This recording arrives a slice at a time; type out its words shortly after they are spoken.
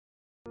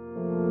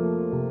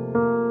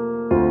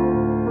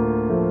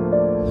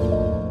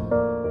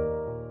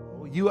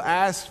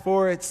Fast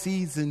Forward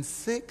Season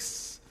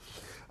 6.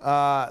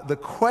 The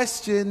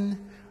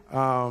question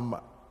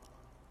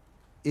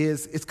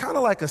it's kind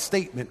of like a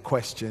statement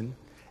question.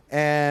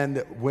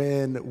 And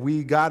when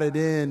we got it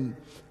in,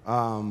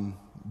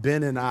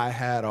 Ben and I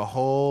had a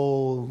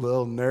whole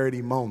little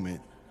nerdy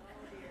moment.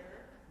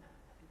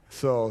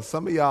 So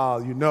some of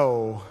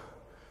y'all,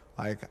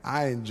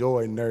 I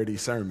enjoy nerdy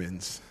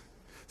sermons.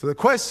 So the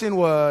question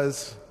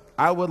was,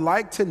 I would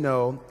like to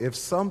know if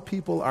some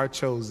people are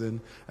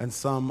chosen and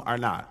some are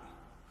not.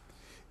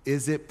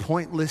 Is it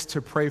pointless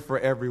to pray for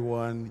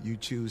everyone you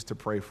choose to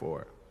pray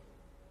for?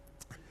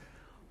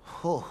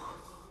 So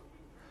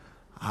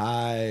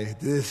I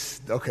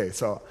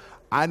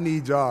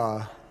need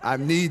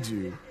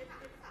you,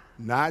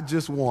 not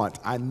just want,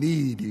 I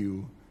need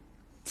you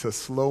to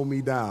slow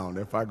me down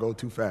if I go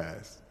too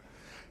fast.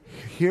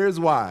 Here's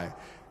why.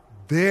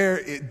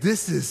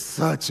 This is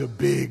such a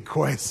big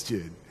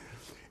question.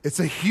 It's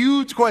a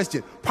huge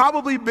question,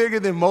 probably bigger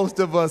than most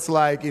of us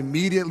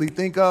immediately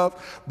think of,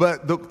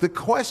 but the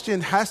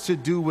question has to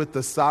do with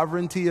the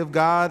sovereignty of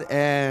God,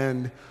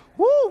 and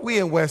we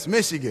in West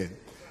Michigan.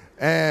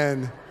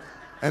 And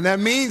that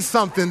means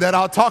something that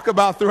I'll talk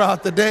about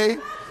throughout the day.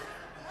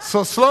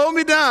 So slow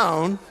me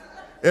down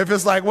if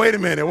it's wait a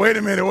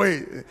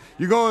minute,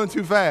 you're going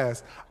too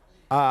fast.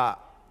 I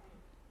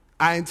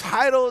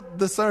entitled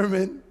the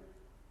sermon,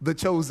 The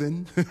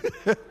Chosen,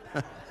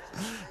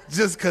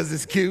 just because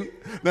it's cute.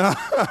 No,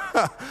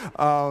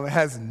 it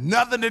has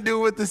nothing to do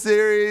with the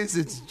series.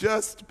 It's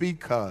just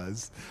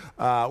because.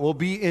 We'll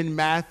be in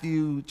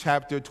Matthew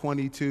chapter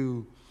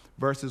 22,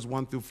 verses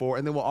 1 through 4,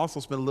 and then we'll also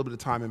spend a little bit of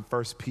time in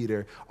 1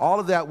 Peter. All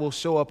of that will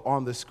show up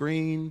on the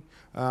screen.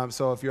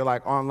 So if you're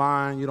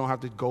online, you don't have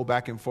to go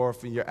back and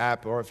forth in your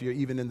app, or if you're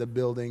even in the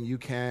building, you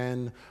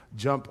can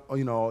jump,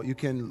 you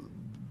can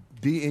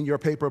be in your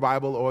paper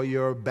Bible or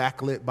your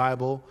backlit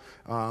Bible,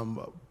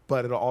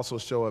 but it'll also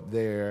show up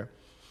there.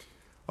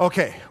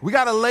 Okay, we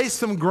got to lay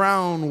some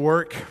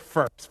groundwork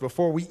first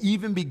before we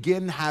even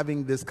begin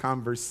having this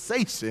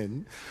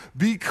conversation,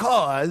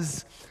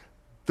 because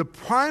the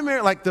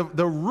primary,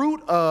 the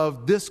root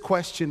of this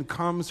question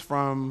comes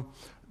from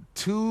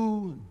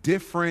two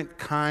different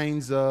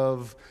kinds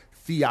of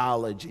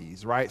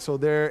theologies, right?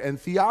 And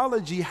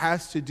theology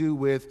has to do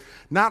with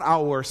not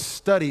our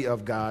study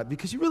of God,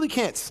 because you really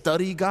can't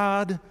study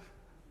God,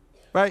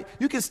 right?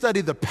 You can study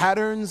the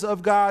patterns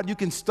of God. You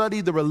can study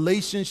the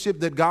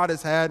relationship that God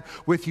has had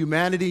with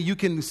humanity. You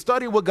can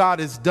study what God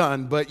has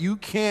done, but you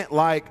can't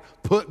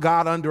put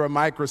God under a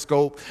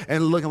microscope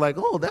and looking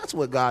oh, that's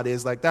what God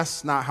is.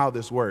 That's not how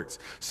this works.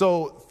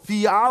 So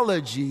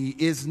theology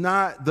is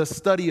not the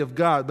study of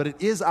God, but it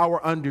is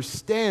our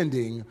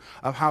understanding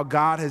of how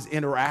God has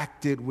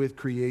interacted with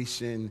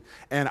creation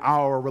and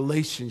our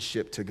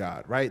relationship to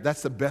God, right?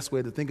 That's the best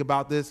way to think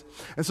about this.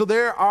 And so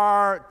there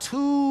are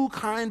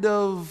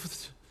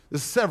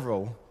there's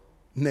several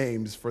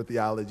names for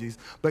theologies,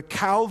 but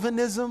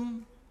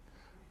Calvinism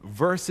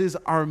versus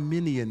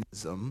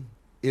Arminianism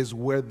is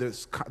where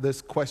this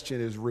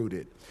question is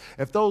rooted.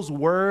 If those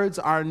words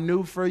are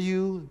new for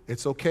you,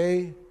 it's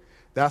okay.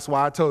 That's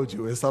why I told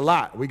you it's a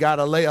lot. We got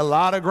to lay a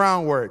lot of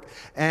groundwork.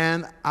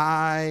 And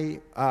there's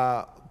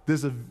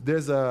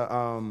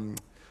a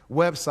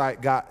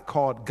website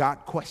called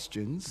Got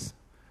Questions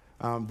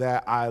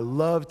that I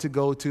love to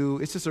go to.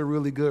 It's just a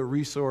really good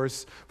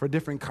resource for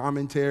different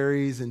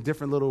commentaries and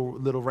different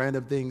little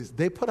random things.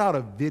 They put out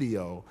a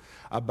video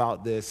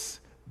about this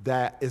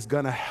that is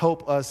going to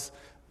help us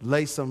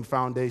lay some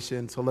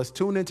foundation. So let's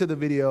tune into the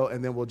video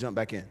and then we'll jump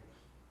back in.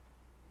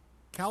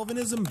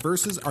 Calvinism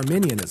versus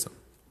Arminianism.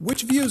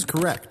 Which view is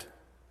correct?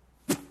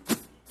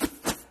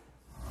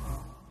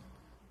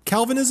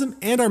 Calvinism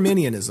and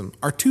Arminianism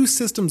are two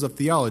systems of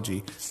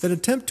theology that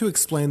attempt to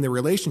explain the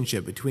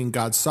relationship between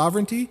God's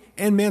sovereignty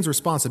and man's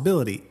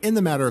responsibility in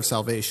the matter of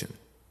salvation.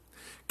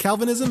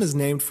 Calvinism is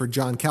named for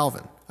John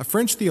Calvin, a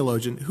French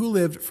theologian who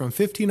lived from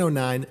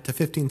 1509 to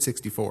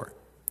 1564.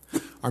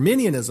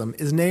 Arminianism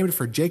is named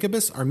for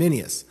Jacobus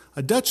Arminius,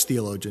 a Dutch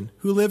theologian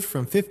who lived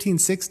from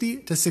 1560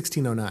 to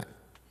 1609.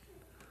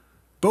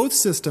 Both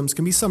systems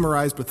can be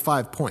summarized with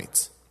 5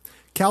 points.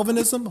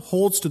 Calvinism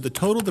holds to the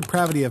total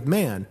depravity of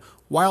man,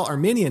 while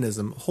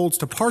Arminianism holds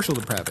to partial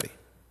depravity.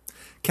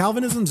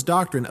 Calvinism's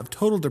doctrine of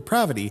total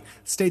depravity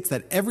states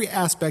that every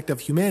aspect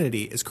of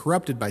humanity is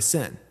corrupted by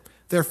sin.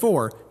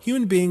 Therefore,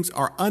 human beings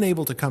are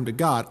unable to come to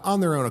God on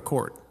their own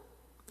accord.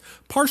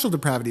 Partial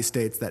depravity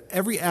states that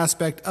every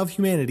aspect of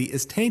humanity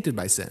is tainted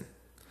by sin,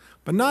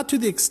 but not to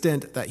the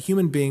extent that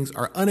human beings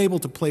are unable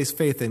to place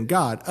faith in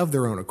God of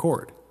their own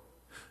accord.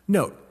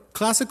 Note,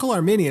 classical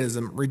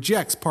Arminianism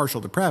rejects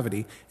partial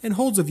depravity and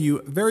holds a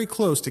view very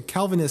close to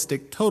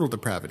Calvinistic total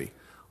depravity,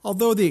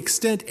 although the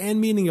extent and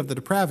meaning of the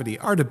depravity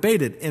are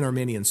debated in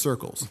Arminian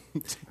circles.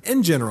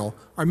 In general,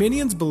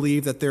 Arminians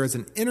believe that there is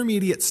an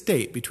intermediate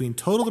state between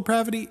total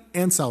depravity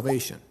and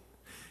salvation.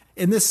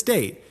 In this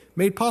state,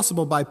 made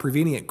possible by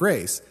prevenient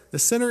grace, the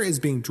sinner is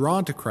being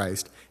drawn to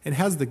Christ and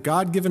has the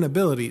God-given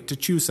ability to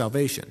choose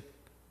salvation.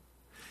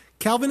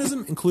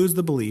 Calvinism includes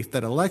the belief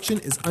that election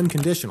is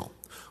unconditional,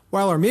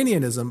 while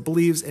Arminianism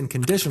believes in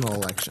conditional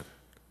election.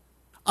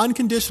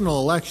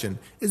 Unconditional election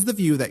is the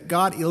view that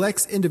God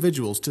elects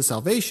individuals to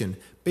salvation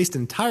based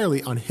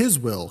entirely on His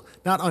will,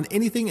 not on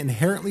anything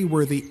inherently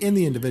worthy in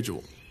the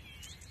individual.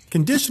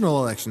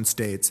 Conditional election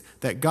states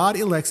that God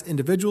elects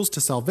individuals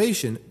to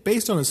salvation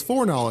based on His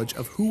foreknowledge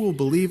of who will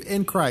believe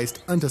in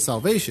Christ unto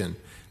salvation,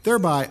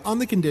 thereby on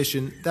the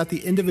condition that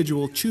the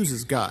individual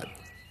chooses God.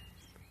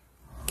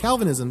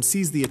 Calvinism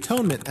sees the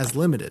atonement as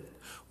limited,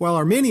 while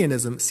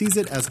Arminianism sees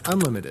it as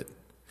unlimited.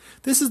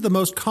 This is the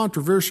most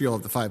controversial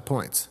of the 5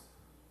 points.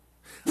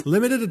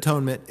 Limited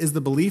atonement is the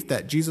belief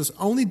that Jesus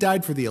only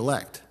died for the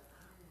elect.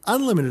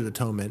 Unlimited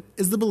atonement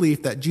is the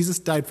belief that Jesus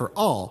died for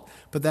all,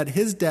 but that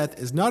His death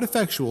is not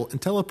effectual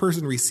until a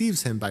person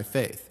receives Him by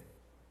faith.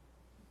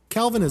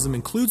 Calvinism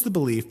includes the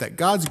belief that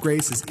God's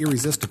grace is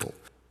irresistible,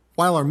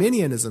 while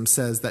Arminianism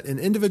says that an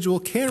individual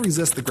can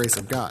resist the grace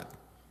of God.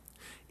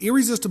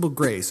 Irresistible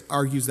grace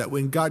argues that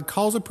when God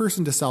calls a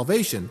person to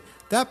salvation,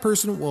 that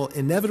person will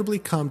inevitably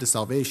come to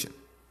salvation.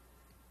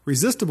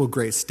 Resistible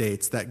grace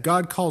states that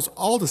God calls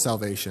all to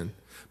salvation,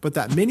 but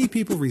that many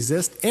people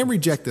resist and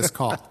reject this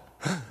call.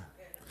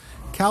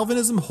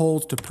 Calvinism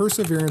holds to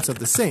perseverance of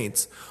the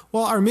saints,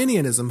 while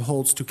Arminianism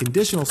holds to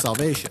conditional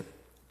salvation.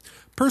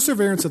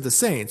 Perseverance of the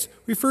saints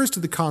refers to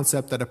the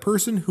concept that a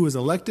person who is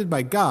elected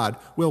by God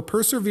will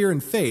persevere in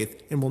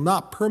faith and will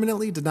not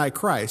permanently deny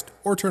Christ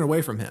or turn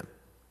away from Him.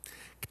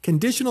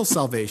 Conditional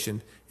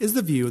salvation is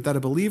the view that a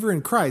believer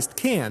in Christ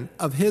can,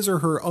 of his or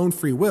her own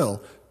free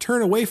will,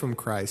 turn away from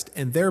Christ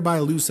and thereby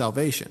lose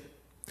salvation.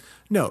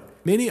 Note,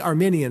 many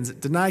Arminians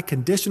deny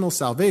conditional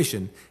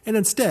salvation and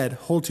instead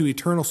hold to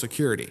eternal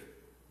security.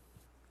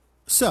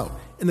 So,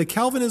 in the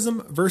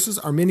Calvinism versus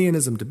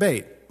Arminianism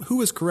debate,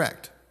 who is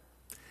correct?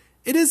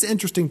 It is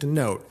interesting to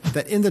note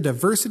that in the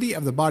diversity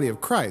of the body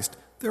of Christ,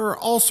 there are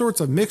all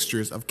sorts of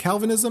mixtures of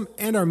Calvinism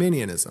and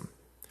Arminianism.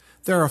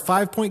 There are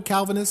 5-point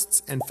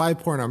Calvinists and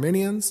 5-point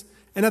Arminians,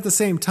 and at the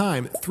same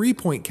time,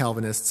 3-point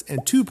Calvinists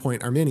and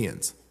 2-point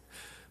Arminians.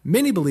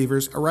 Many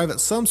believers arrive at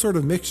some sort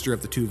of mixture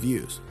of the two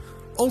views.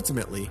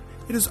 Ultimately,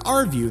 it is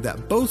our view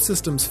that both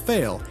systems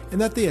fail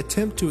and that they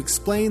attempt to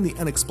explain the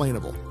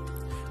unexplainable.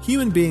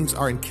 Human beings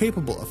are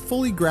incapable of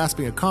fully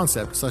grasping a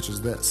concept such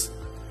as this.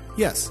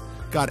 Yes,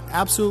 God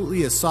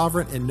absolutely is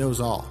sovereign and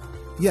knows all.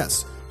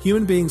 Yes,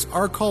 human beings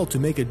are called to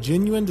make a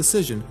genuine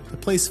decision to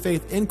place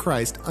faith in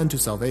Christ unto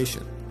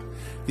salvation.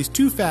 These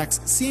two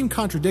facts seem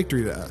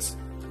contradictory to us,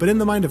 but in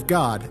the mind of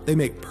God, they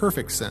make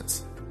perfect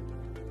sense.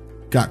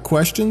 Got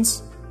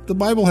questions? The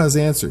Bible has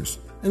answers,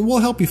 and we'll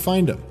help you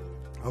find them.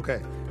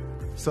 Okay,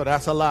 so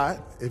that's a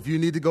lot. If you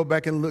need to go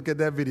back and look at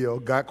that video,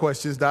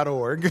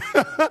 gotquestions.org,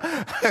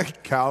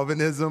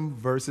 Calvinism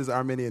versus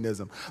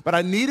Arminianism. But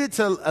I needed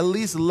to at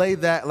least lay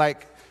that,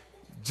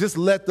 just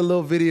let the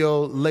little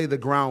video lay the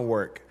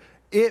groundwork.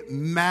 It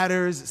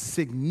matters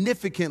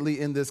significantly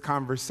in this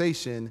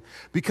conversation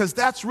because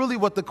that's really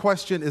what the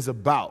question is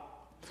about.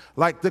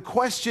 The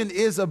question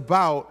is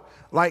about,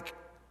 does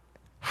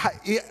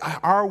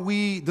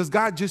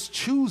God just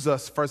choose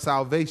us for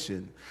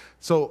salvation?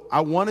 So I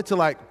wanted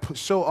to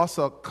show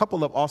also a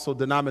couple of also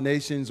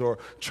denominations or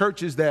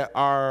churches that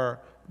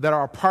are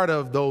part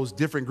of those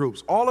different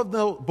groups. All of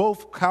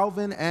both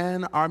Calvin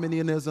and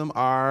Arminianism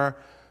are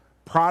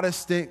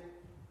Protestant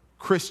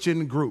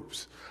Christian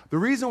groups. The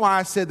reason why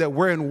I said that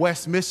we're in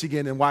West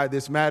Michigan and why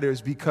this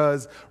matters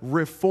because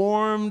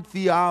Reformed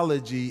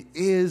theology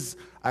is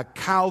a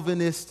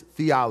Calvinist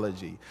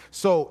theology.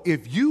 So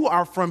if you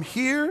are from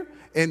here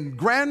in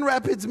Grand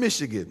Rapids,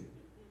 Michigan,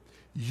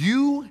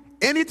 most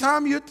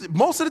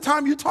of the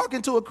time you're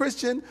talking to a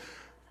Christian,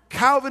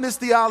 Calvinist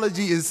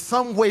theology is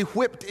some way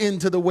whipped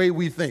into the way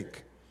we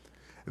think.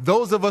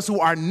 Those of us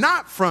who are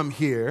not from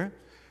here,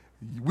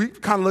 we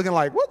kind of looking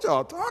like, what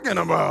y'all talking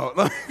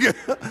about?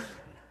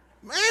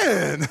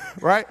 Man,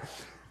 right?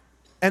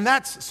 And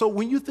so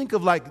when you think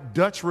of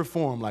Dutch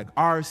Reform,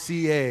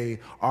 RCA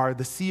or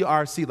the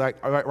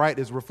CRC, right,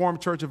 is Reformed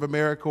Church of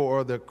America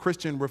or the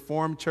Christian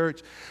Reformed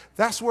Church,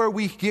 that's where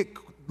we get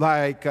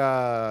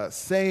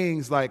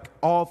sayings like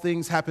all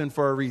things happen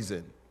for a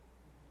reason,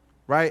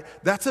 right?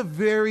 That's a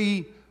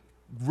very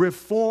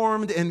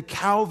Reformed and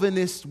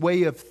Calvinist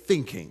way of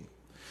thinking.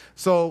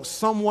 So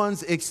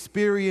someone's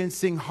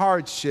experiencing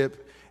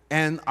hardship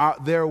and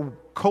their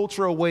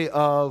cultural way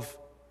of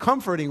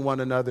comforting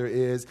one another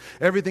is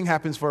everything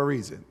happens for a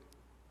reason.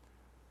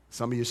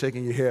 Some of you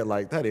shaking your head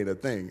like that ain't a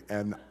thing.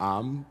 And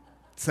I'm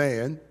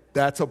saying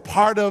that's a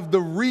part of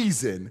the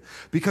reason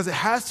because it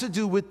has to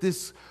do with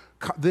this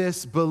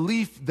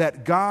belief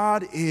that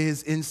God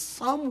is in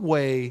some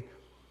way,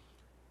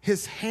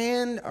 His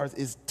hand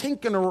is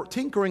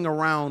tinkering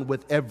around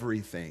with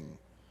everything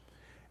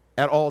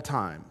at all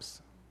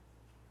times.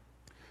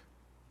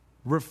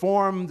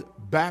 Reformed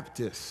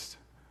Baptist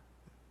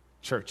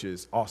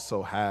churches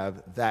also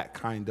have that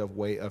kind of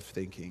way of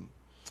thinking.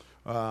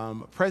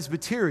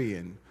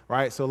 Presbyterian,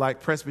 right? So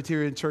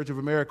Presbyterian Church of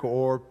America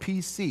or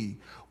PC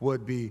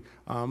would be,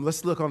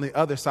 let's look on the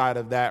other side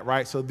of that,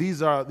 right? So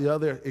these are the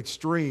other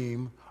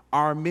extreme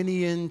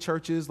Arminian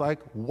churches like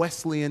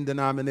Wesleyan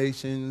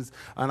denominations.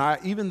 And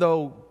even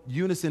though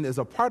Unison is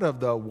a part of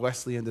the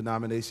Wesleyan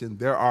denomination,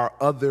 there are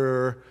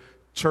other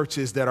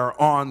churches that are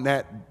on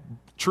that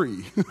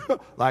tree,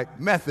 like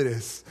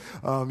Methodist,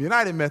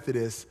 United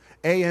Methodist,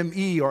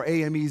 AME or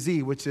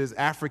AMEZ, which is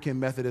African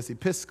Methodist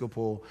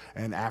Episcopal,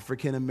 and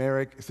African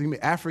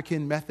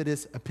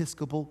Methodist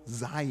Episcopal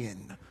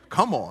Zion.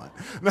 Come on.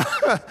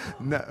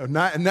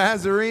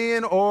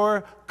 Nazarene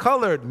or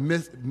Colored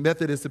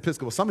Methodist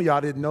Episcopal. Some of y'all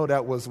didn't know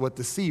that was what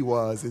the C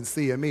was in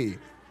CME.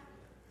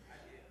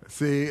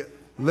 See,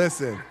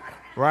 listen,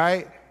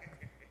 right?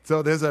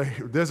 So there's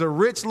a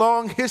rich,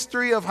 long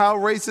history of how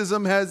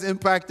racism has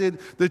impacted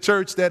the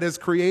church that has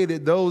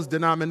created those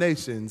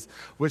denominations,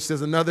 which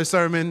is another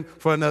sermon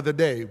for another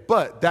day.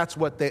 But that's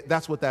what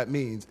that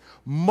means.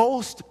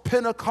 Most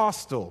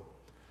Pentecostal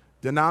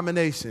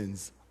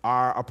denominations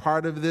are a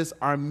part of this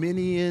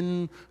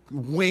Arminian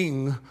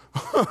wing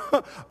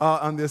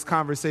on this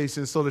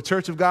conversation. So the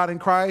Church of God in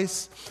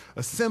Christ,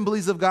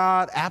 Assemblies of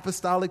God,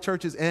 Apostolic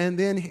churches, and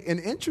then an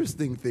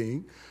interesting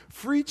thing,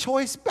 Free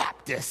Choice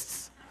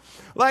Baptists.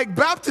 Like,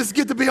 Baptists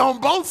get to be on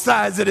both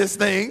sides of this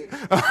thing,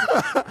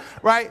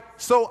 right?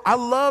 So I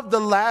love the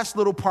last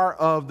little part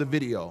of the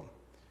video.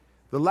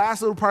 The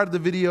last little part of the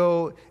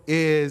video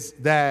is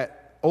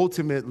that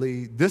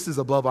ultimately this is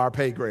above our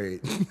pay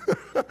grade,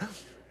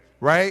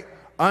 right?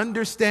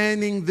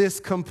 Understanding this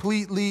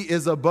completely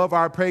is above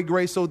our pay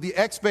grade. So the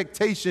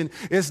expectation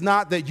is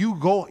not that you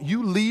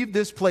leave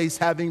this place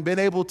having been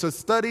able to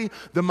study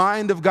the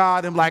mind of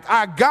God and like,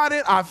 I got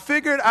it, I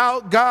figured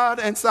out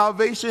God and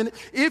salvation.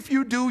 If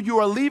you do, you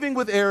are leaving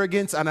with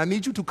arrogance, and I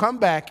need you to come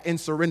back and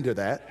surrender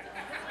that.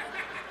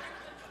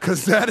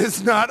 Because that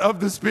is not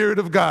of the Spirit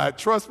of God.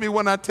 Trust me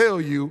when I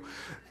tell you,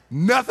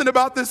 nothing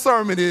about this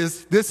sermon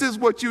this is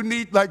what you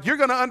need. Like, you're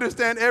going to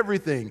understand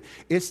everything.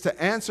 It's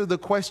to answer the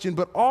question,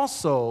 but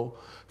also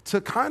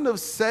to kind of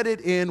set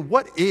it in,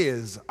 what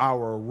is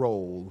our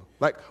role?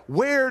 Like,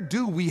 where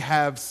do we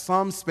have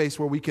some space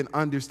where we can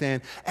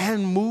understand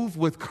and move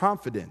with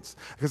confidence?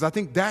 Because I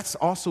think that's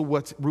also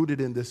what's rooted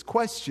in this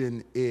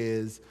question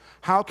is,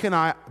 how can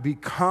I be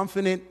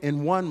confident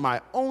in, one,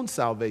 my own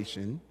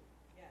salvation?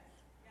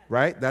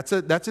 Right? That's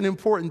an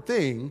important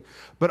thing.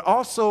 But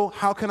also,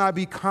 how can I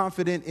be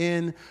confident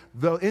in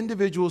the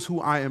individuals who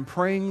I am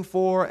praying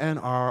for and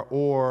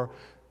or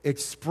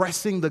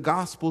expressing the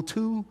gospel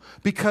to?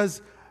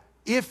 Because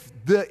if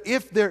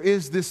there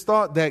is this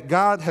thought that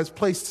God has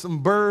placed some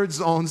birds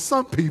on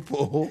some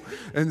people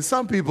and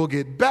some people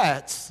get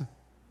bats,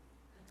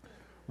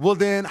 well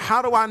then,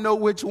 how do I know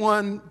which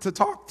one to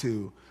talk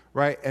to?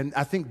 Right? And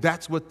I think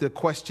that's what the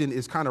question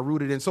is kind of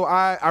rooted in. So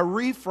I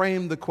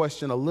reframed the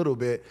question a little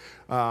bit.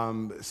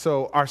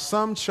 So are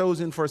some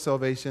chosen for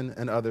salvation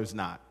and others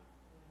not?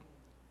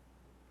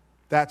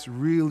 That's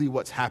really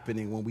what's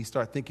happening when we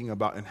start thinking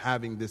about and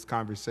having this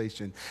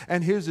conversation.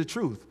 And here's the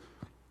truth.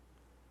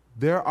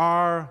 There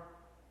are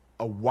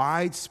a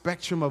wide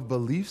spectrum of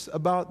beliefs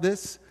about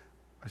this.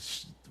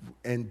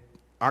 And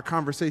our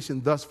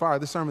conversation thus far,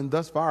 the sermon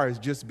thus far, has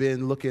just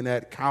been looking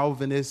at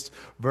Calvinist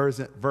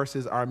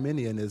versus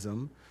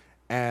Arminianism.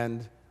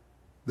 And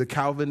the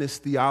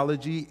Calvinist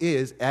theology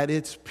is, at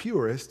its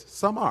purest,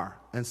 some are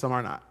and some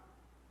are not.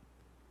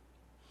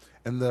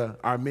 And the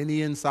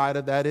Arminian side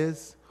of that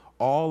is,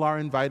 all are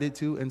invited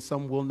to and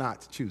some will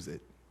not choose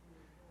it.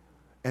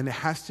 And it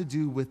has to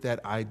do with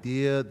that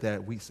idea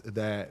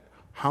that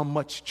how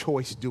much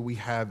choice do we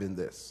have in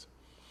this?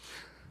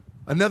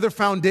 Another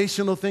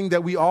foundational thing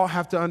that we all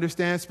have to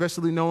understand,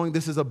 especially knowing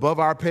this is above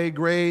our pay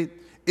grade,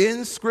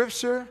 in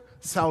Scripture,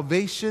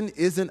 salvation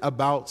isn't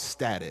about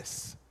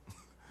status.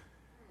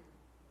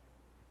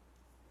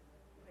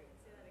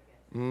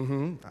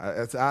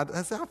 I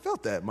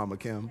felt that, Mama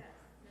Kim.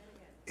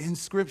 In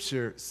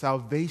Scripture,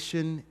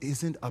 salvation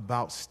isn't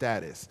about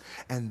status.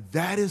 And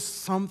that is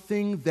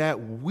something that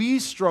we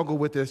struggle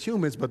with as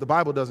humans, but the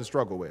Bible doesn't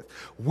struggle with.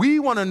 We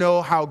want to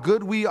know how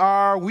good we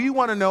are. We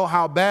want to know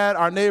how bad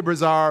our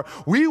neighbors are.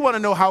 We want to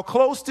know how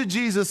close to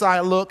Jesus I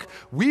look.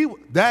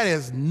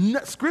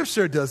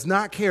 Scripture does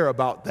not care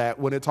about that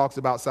when it talks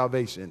about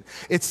salvation.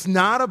 It's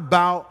not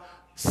about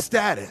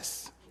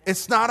status.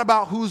 It's not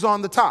about who's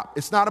on the top.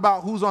 It's not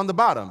about who's on the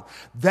bottom.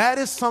 That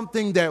is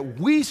something that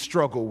we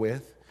struggle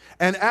with.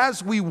 And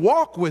as we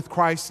walk with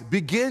Christ,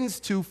 begins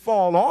to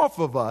fall off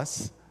of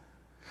us,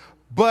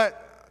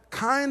 but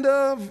kind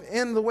of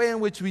in the way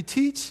in which we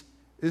teach,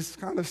 is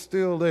kind of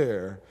still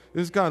there.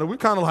 We're kind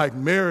of like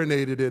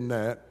marinated in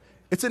that.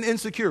 It's an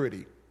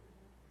insecurity.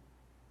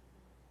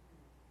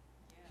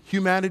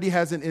 Humanity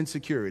has an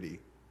insecurity.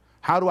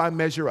 How do I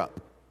measure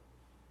up?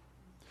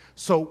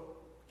 So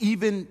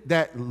even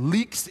that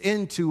leaks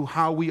into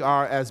how we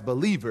are as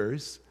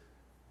believers.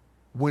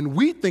 When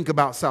we think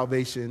about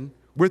salvation,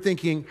 we're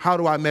thinking, how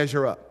do I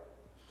measure up?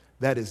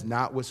 That is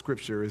not what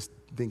Scripture is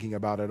thinking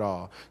about at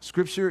all.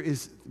 Scripture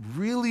is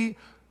really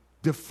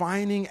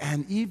defining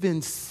and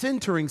even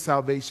centering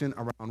salvation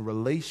around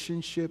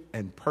relationship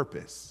and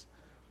purpose.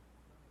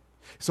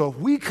 So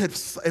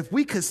if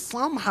we could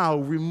somehow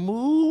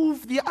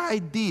remove the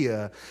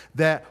idea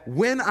that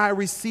when I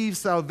receive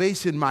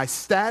salvation, my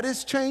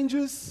status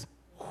changes,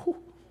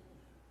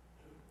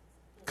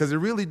 because it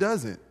really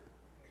doesn't.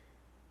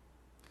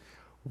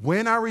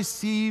 When I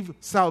receive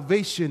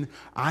salvation,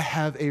 I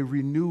have a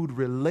renewed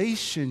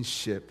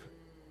relationship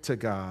to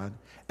God,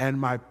 and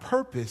my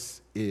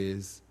purpose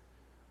is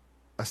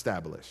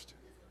established.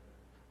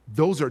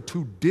 Those are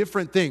two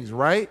different things,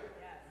 right?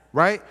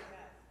 Right?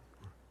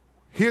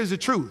 Here's the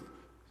truth.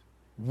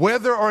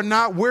 Whether or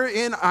not we're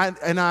in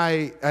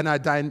a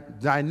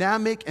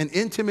dynamic and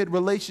intimate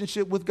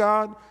relationship with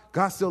God,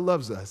 God still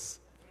loves us.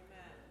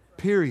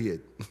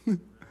 Period.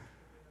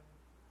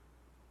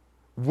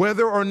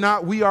 Whether or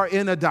not we are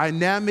in a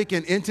dynamic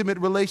and intimate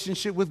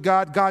relationship with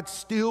God, God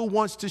still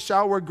wants to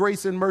shower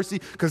grace and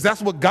mercy because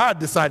that's what God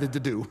decided to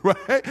do,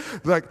 right?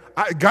 Like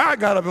God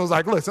got up and was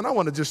like, listen, I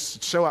want to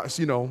just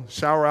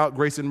shower out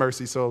grace and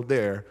mercy. So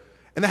there.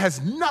 And that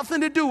has nothing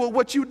to do with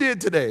what you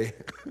did today.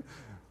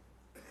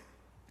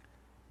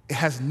 It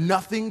has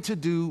nothing to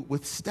do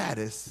with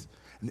status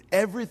and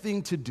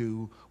everything to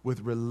do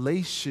with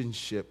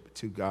relationship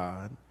to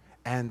God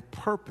and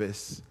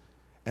purpose.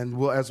 And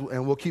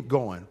we'll keep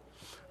going.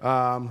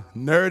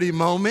 Nerdy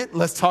moment.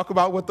 Let's talk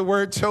about what the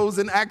word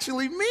chosen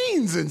actually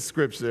means in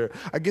Scripture.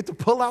 I get to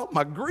pull out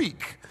my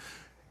Greek.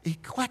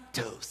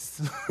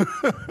 Eklectos.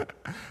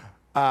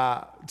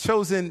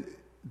 Chosen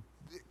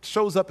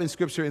shows up in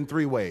Scripture in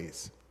three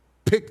ways.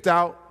 Picked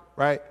out,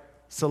 right?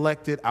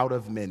 Selected out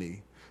of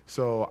many.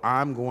 So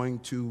I'm going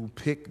to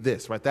pick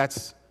this, right?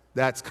 That's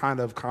kind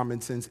of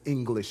common sense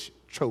English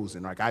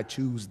chosen. Like I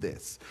choose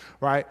this,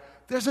 right?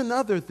 There's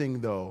another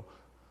thing though.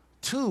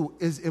 Two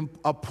is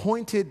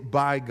appointed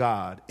by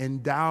God,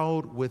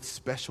 endowed with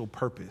special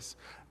purpose.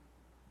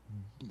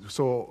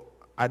 So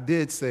I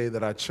did say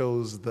that I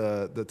chose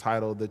the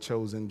title, The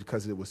Chosen,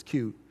 because it was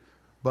cute.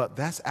 But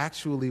that's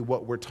actually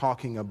what we're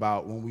talking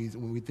about when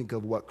we think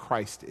of what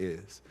Christ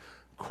is.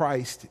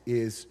 Christ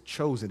is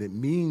chosen. It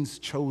means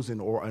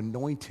chosen or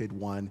anointed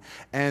one.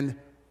 And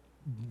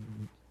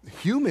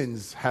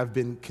humans have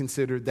been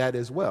considered that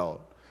as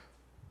well.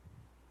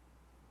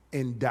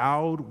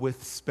 Endowed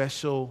with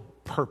special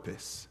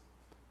purpose.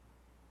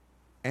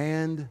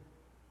 And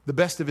the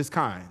best of his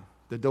kind.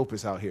 The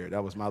dopest out here.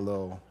 That was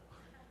the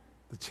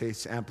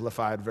Chase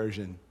amplified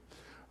version.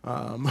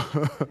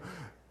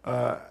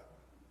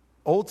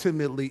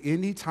 Ultimately,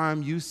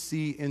 anytime you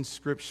see in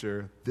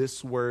Scripture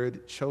this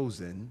word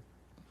chosen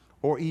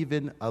or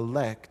even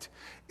elect,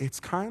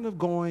 it's kind of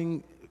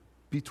going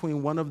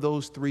between one of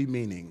those three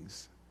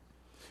meanings.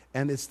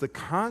 And it's the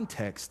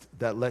context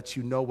that lets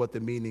you know what the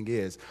meaning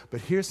is.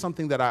 But here's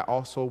something that I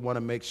also want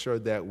to make sure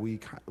that we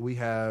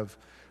have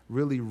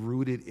really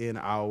rooted in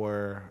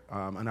our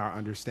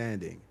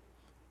understanding.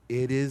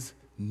 It is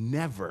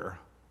never,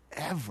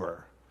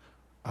 ever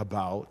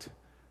about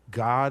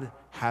God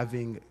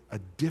having a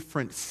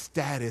different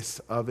status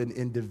of an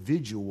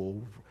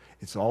individual.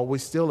 It's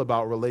always still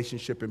about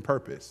relationship and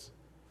purpose.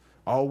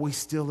 Always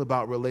still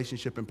about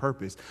relationship and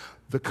purpose.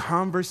 The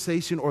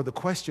conversation, or the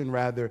question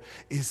rather,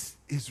 is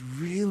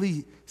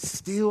really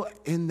still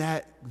in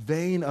that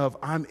vein of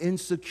I'm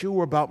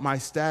insecure about my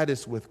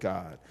status with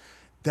God.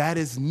 That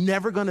is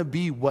never going to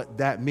be what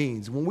that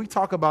means. When we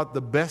talk about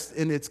the best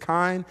in its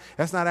kind,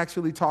 that's not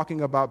actually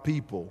talking about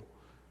people.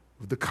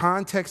 The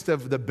context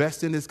of the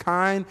best in its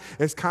kind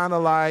is kind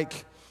of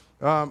like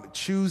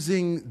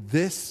choosing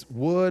this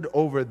wood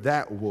over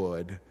that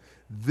wood,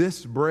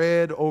 this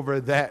bread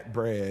over that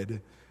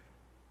bread.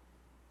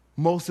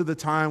 Most of the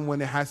time when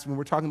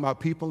we're talking about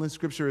people in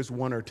Scripture, it's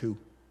one or two,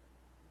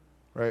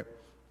 right?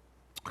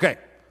 Okay,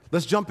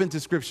 let's jump into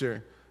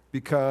Scripture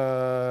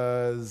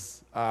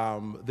because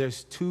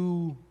there's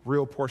two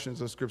real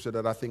portions of Scripture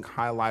that I think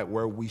highlight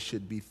where we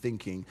should be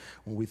thinking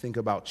when we think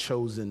about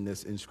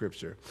chosenness in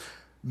Scripture.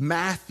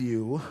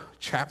 Matthew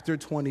chapter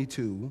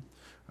 22,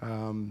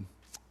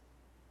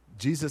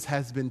 Jesus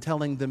has been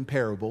telling them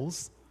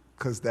parables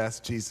because that's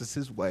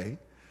Jesus' way.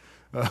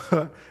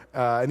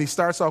 And he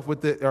starts off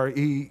with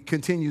he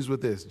continues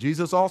with this.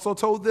 Jesus also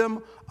told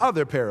them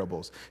other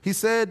parables. He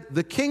said,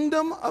 the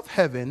kingdom of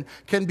heaven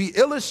can be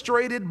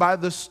illustrated by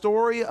the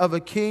story of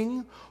a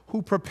king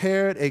who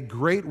prepared a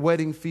great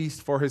wedding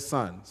feast for his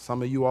son.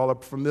 Some of you all are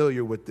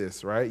familiar with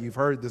this, right? You've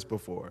heard this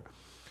before.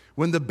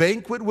 When the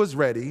banquet was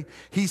ready,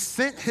 he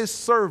sent his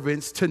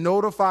servants to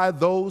notify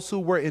those who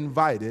were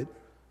invited,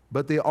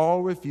 but they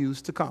all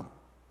refused to come.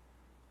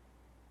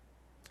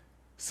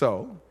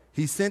 So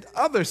he sent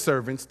other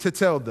servants to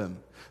tell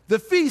them, the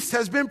feast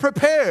has been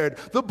prepared,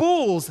 the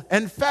bulls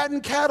and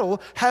fattened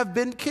cattle have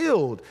been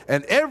killed,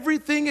 and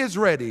everything is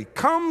ready.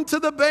 Come to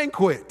the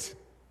banquet! !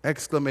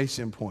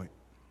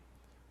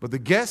 But the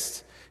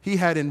guests he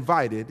had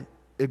invited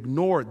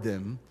ignored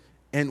them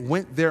and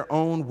went their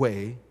own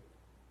way,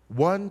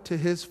 one to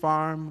his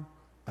farm,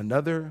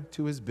 another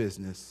to his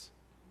business.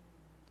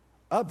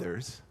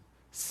 Others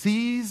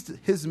seized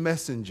his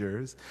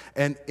messengers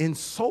and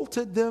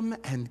insulted them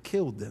and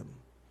killed them.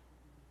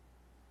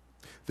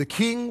 The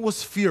king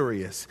was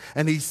furious,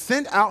 and he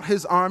sent out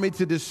his army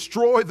to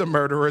destroy the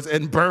murderers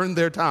and burn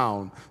their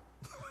town.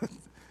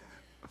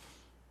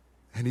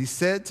 And he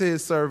said to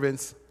his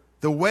servants,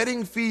 the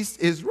wedding feast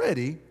is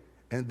ready,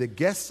 and the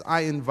guests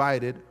I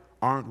invited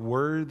aren't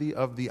worthy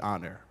of the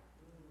honor.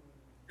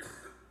 I'm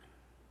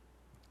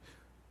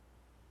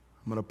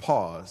going to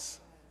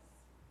pause.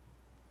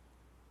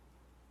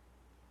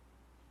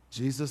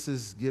 Jesus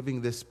is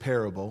giving this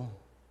parable,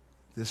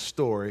 this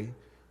story,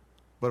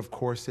 but of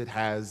course it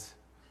has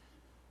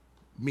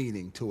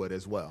meaning to it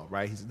as well,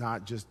 right? He's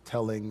not just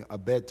telling a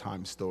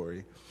bedtime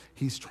story.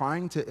 He's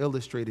trying to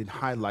illustrate and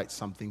highlight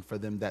something for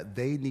them that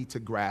they need to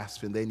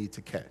grasp and they need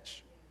to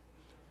catch.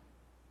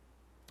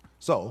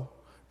 So,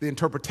 the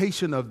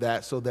interpretation of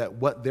that, so that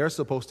what they're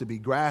supposed to be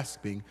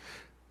grasping,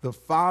 the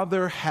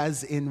Father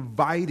has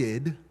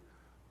invited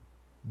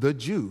the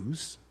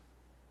Jews.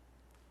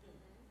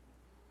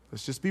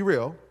 Let's just be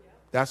real.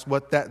 That's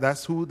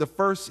who the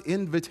first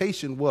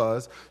invitation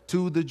was,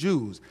 to the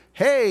Jews.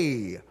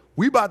 Hey,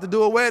 we about to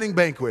do a wedding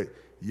banquet.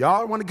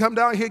 Y'all want to come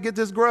down here and get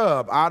this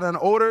grub? I done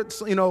ordered,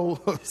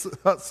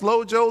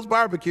 Slow Joe's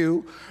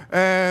barbecue,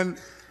 and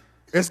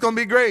it's going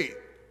to be great.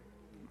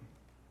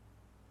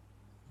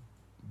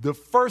 The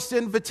first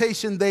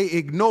invitation they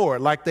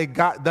ignored, like they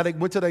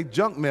went to their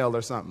junk mail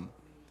or something.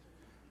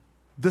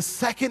 The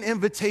second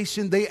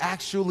invitation, they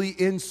actually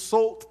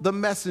insult the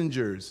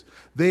messengers.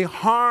 They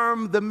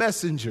harm the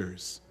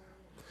messengers.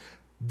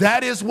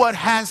 That's what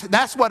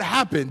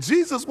happened.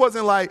 Jesus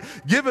wasn't like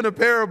giving a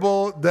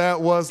parable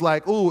that was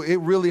like, ooh, it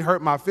really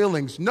hurt my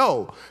feelings.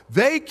 No,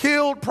 they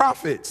killed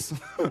prophets.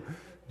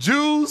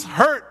 Jews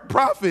hurt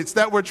prophets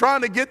that were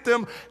trying to get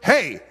them,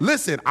 hey,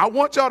 listen, I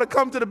want y'all to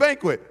come to the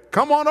banquet.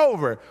 Come on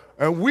over.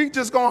 And we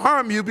just going to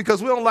harm you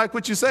because we don't like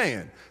what you're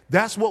saying.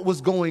 That's what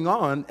was going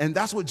on, and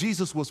that's what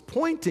Jesus was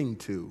pointing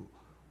to.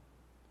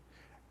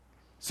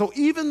 So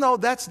even though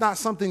that's not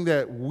something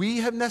that we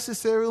have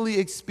necessarily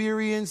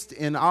experienced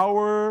in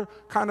our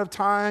kind of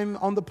time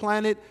on the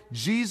planet,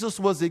 Jesus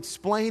was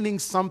explaining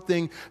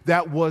something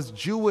that was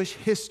Jewish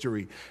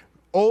history.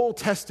 Old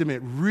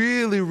Testament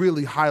really,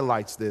 really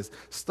highlights this.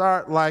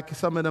 Start like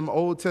some of them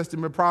Old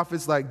Testament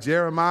prophets like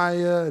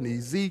Jeremiah and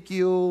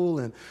Ezekiel,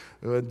 and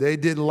they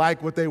didn't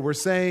like what they were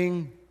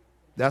saying.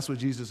 That's what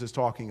Jesus is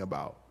talking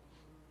about.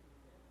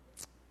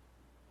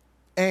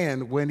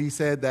 And when he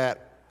said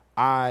that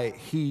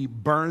he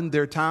burned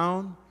their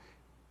town,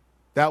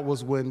 that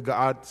was when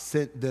God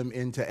sent them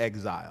into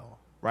exile,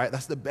 right?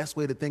 That's the best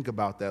way to think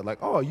about that. Like,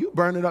 oh, you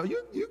burn it up.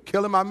 You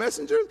killing my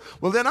messengers?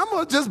 Well, then I'm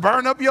going to just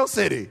burn up your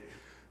city,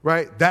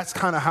 right? That's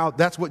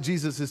what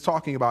Jesus is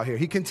talking about here.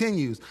 He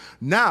continues,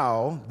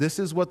 now, this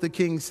is what the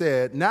king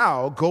said,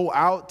 now go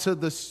out to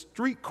the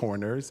street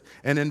corners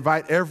and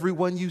invite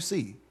everyone you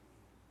see.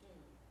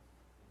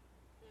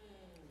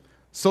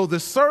 So the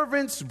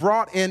servants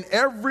brought in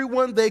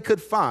everyone they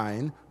could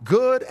find,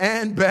 good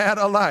and bad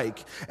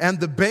alike,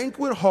 and the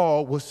banquet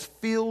hall was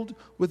filled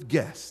with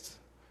guests.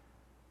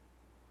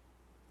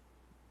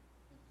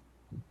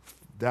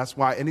 That's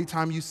why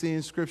anytime you see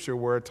in Scripture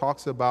where it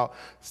talks about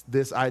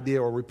this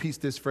idea or repeats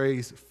this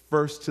phrase,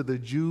 first to the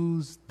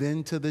Jews,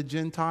 then to the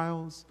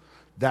Gentiles,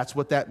 that's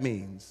what that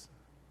means.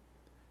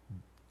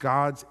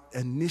 God's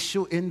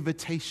initial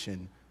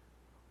invitation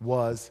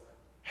was,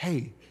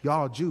 hey,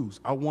 y'all Jews,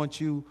 I want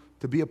you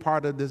to be a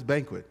part of this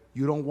banquet.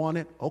 You don't want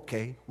it?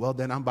 Okay, well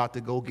then I'm about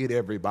to go get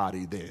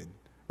everybody then,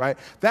 right?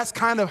 That's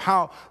kind of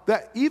how,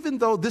 that even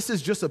though this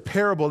is just a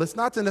parable, it's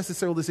not to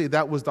necessarily say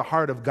that was the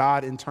heart of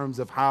God in terms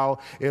of how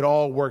it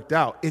all worked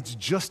out. It's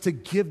just to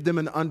give them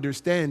an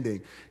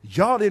understanding.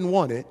 Y'all didn't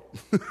want it.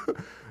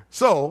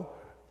 So,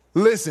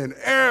 listen,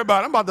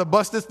 everybody, I'm about to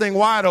bust this thing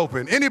wide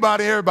open.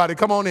 Everybody,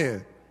 come on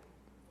in,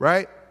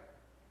 right?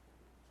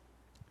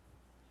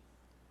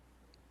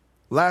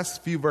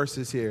 Last few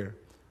verses here.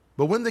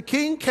 But when the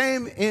king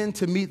came in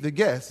to meet the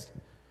guests,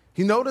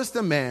 he noticed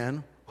a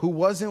man who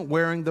wasn't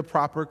wearing the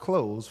proper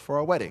clothes for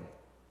a wedding.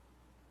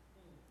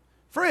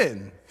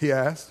 Friend, he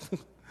asked,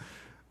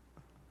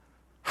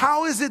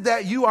 how is it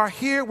that you are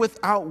here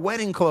without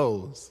wedding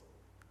clothes?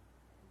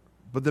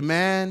 But the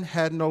man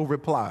had no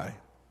reply.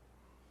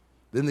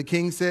 Then the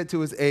king said to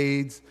his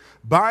aides,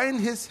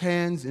 bind his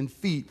hands and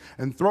feet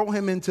and throw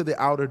him into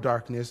the outer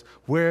darkness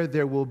where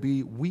there will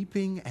be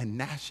weeping and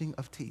gnashing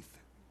of teeth.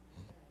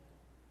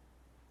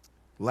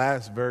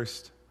 Last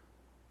verse,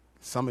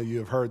 some of you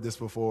have heard this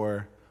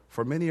before.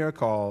 For many are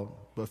called,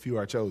 but few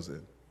are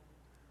chosen.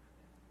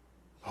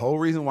 The whole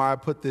reason why I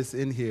put this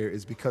in here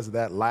is because of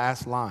that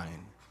last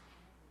line.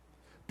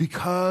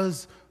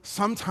 Because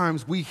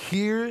sometimes we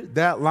hear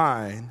that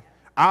line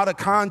out of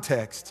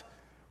context,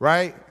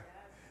 right?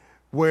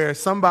 Where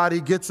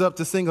somebody gets up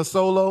to sing a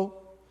solo,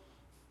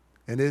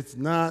 and it's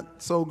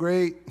not so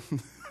great.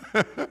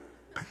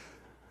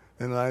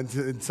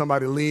 And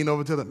somebody lean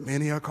over to them,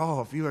 many are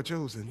called, few are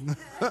chosen.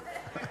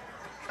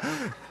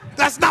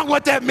 That's not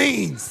what that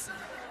means,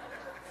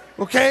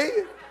 okay?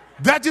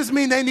 That just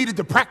means they needed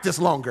to practice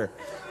longer,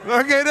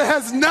 okay? That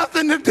has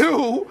nothing to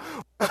do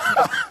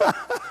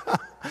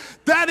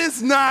That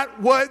is not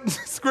what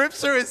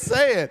Scripture is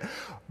saying.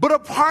 But a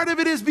part of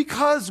it is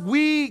because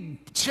we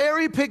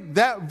cherry picked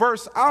that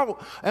verse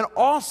out, and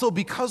also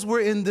because we're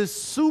in this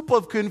soup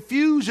of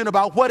confusion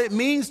about what it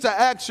means to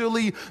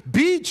actually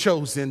be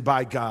chosen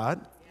by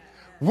God.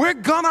 We're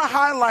going to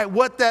highlight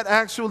what that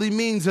actually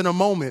means in a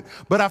moment.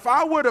 But if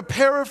I were to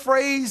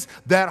paraphrase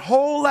that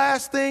whole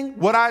last thing,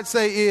 what I'd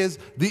say is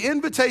the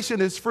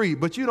invitation is free,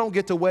 but you don't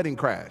get to wedding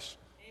crash.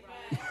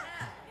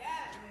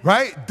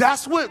 Right?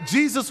 That's what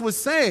Jesus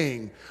was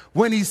saying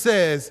when he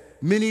says,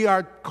 many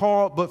are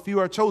called, but few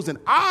are chosen.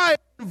 I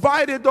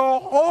invited the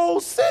whole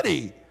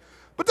city.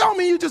 But don't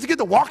mean you just get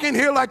to walk in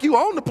here like you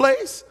own the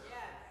place.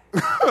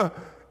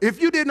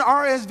 If you didn't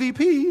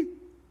RSVP,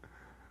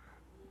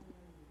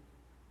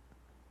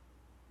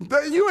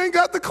 then you ain't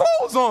got the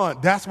clothes on.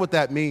 That's what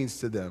that means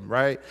to them,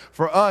 right?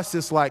 For us,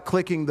 it's like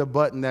clicking the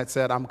button that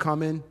said, I'm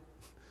coming.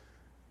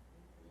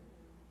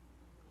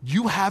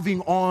 You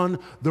having on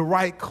the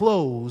right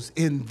clothes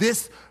in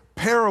this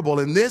parable,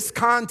 in this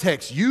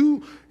context,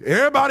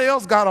 everybody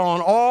else got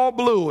on all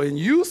blue and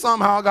you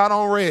somehow got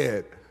on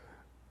red.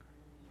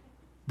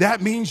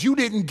 That means you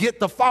didn't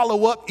get the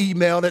follow-up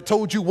email that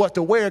told you what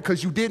to wear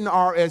because you didn't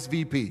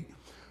RSVP.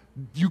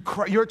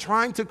 You're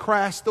trying to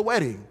crash the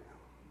wedding.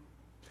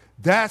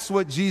 That's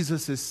what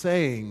Jesus is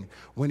saying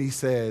when he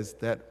says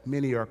that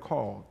many are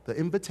called. The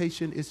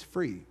invitation is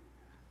free,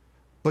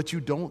 but you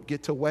don't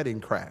get to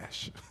wedding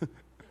crash.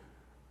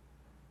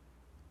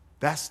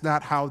 That's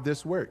not how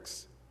this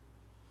works.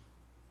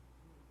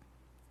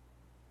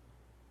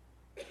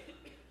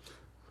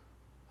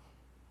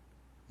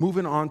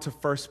 Moving on to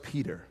 1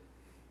 Peter.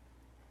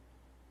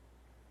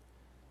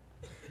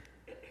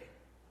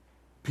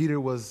 Peter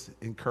was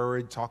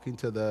encouraged talking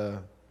to the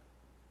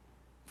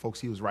folks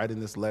he was writing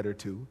this letter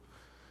to.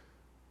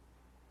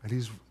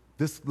 And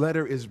this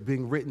letter is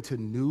being written to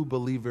new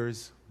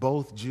believers,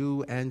 both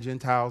Jew and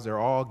Gentiles. They're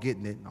all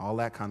getting it and all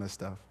that kind of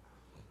stuff.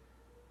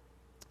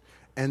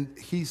 And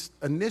he's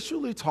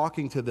initially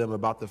talking to them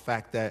about the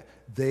fact that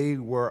they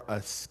were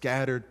a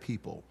scattered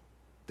people.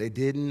 They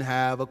didn't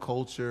have a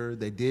culture.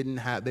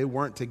 They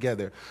weren't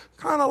together.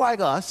 Kind of like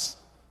us,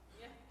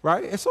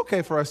 right? It's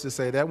okay for us to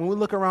say that. When we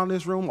look around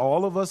this room,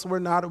 all of us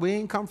we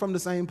ain't come from the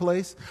same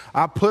place.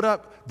 I put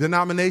up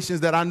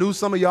denominations that I knew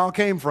some of y'all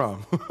came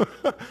from,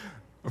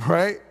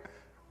 right?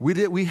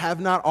 We have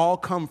not all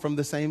come from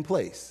the same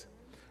place.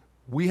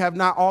 We have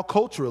not all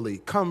culturally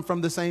come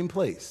from the same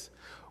place.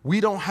 We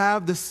don't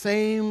have the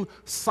same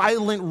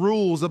silent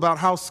rules about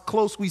how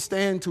close we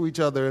stand to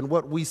each other and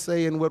what we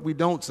say and what we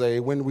don't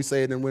say, when we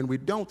say it and when we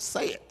don't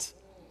say it.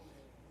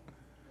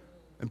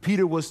 And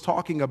Peter was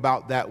talking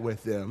about that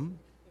with them,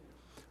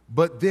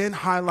 but then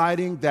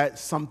highlighting that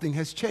something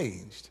has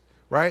changed,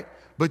 right?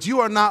 But you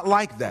are not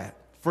like that,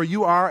 for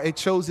you are a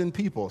chosen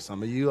people.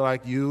 Some of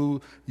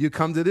you, you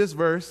come to this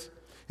verse.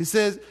 He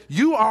says,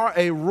 you are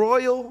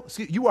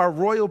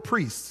royal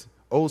priests.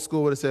 Old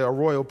school would have said a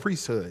royal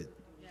priesthood.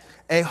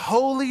 A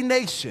holy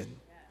nation,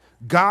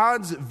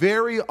 God's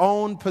very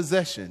own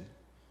possession.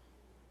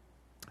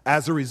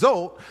 As a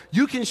result,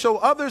 you can show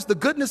others the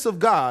goodness of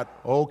God.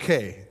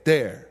 Okay,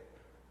 there.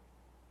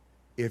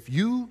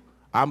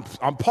 I'm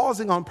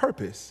pausing on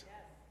purpose.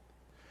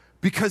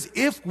 Because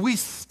if we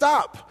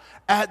stop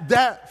at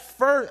that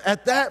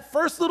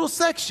first little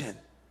section,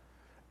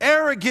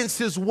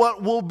 arrogance is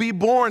what will be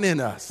born in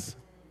us.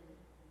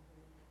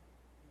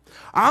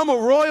 I'm a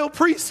royal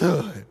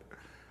priesthood.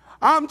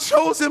 I'm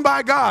chosen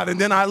by God, and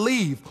then I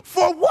leave.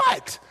 For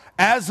what?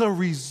 As a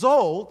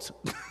result,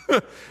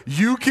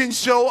 you can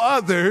show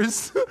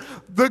others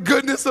the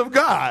goodness of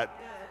God.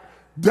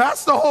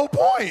 That's the whole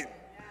point.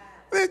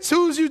 They didn't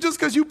choose you just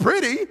because you're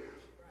pretty.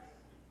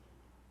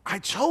 I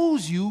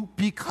chose you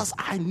because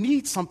I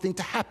need something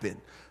to happen.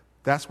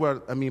 That's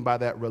what I mean by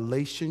that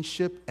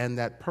relationship and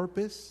that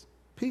purpose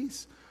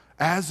piece.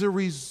 As a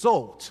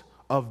result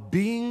of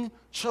being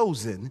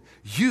chosen,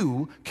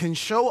 you can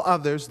show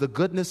others the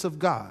goodness of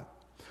God.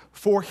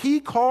 For he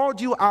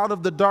called you out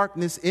of the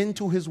darkness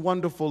into his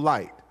wonderful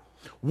light.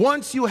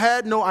 Once you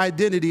had no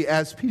identity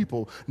as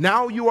people,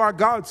 now you are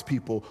God's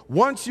people.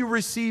 Once you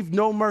received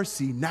no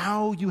mercy,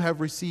 now you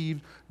have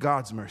received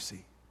God's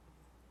mercy.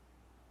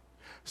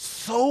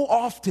 So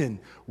often,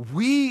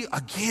 we,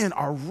 again,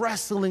 are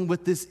wrestling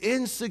with this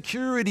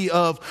insecurity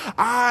of,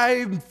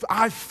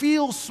 I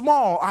feel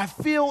small, I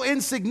feel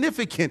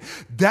insignificant.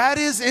 That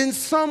is in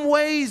some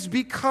ways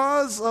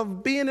because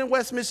of being in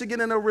West Michigan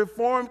in a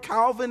Reformed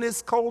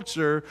Calvinist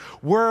culture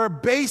where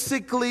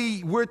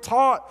basically we're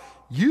taught,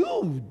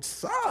 you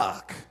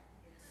suck.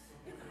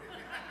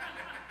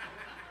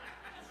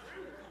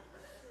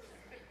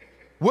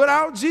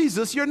 Without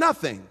Jesus, you're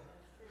nothing.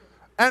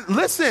 And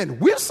listen,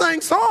 we've sang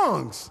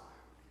songs,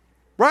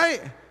 right?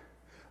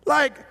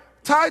 Like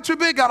Ty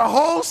Tribbett got a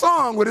whole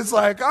song where it's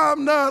like,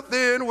 I'm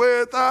nothing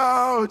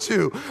without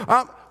you.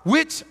 I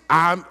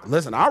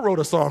wrote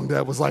a song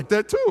that was like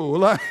that too.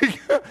 Like,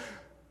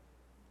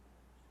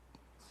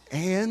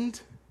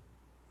 and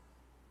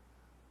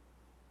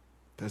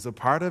there's a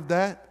part of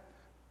that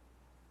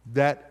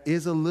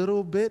is a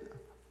little bit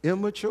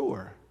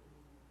immature.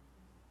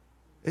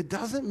 It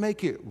doesn't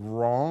make it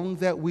wrong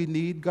that we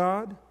need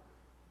God,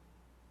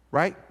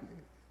 right?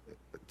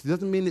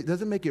 It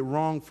doesn't make it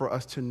wrong for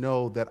us to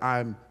know that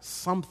I'm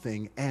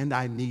something and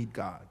I need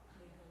God.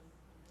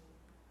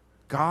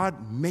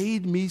 God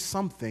made me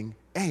something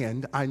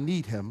and I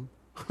need him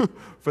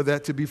for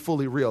that to be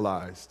fully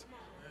realized.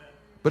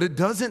 But it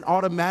doesn't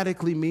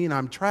automatically mean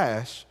I'm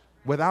trash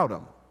without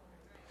him,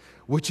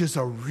 which is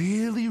a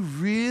really,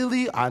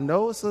 really, I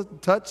know it's a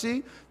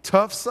touchy,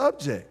 tough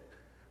subject,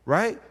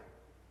 right?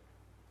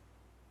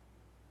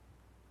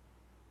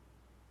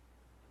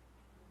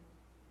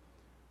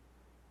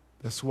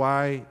 That's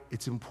why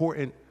it's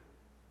important,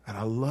 and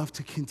I love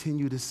to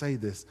continue to say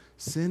this,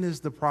 sin is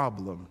the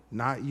problem,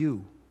 not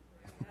you.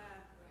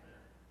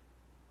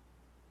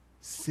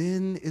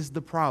 Sin is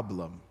the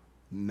problem,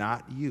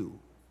 not you.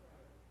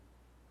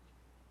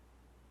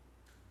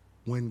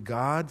 When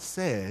God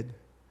said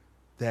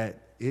that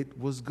it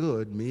was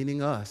good,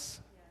 meaning us,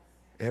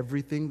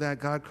 everything that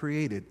God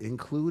created,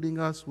 including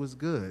us, was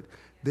good,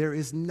 there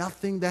is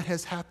nothing that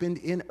has happened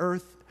in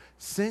earth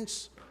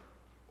since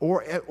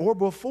or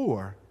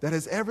before that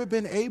has ever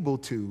been able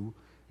to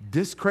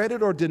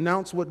discredit or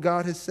denounce what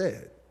God has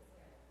said.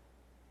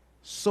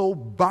 So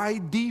by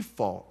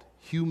default,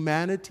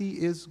 humanity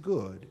is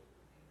good.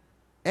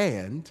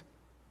 And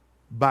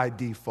by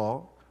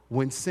default,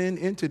 when sin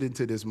entered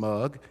into this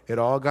mug, it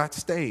all got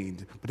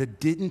stained, but it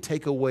didn't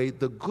take away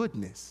the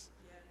goodness.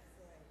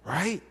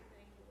 Right?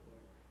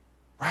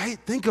 Right?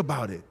 Think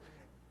about it.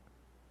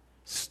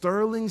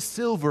 Sterling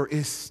silver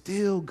is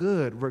still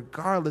good,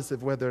 regardless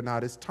of whether or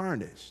not it's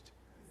tarnished.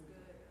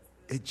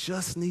 It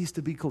just needs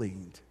to be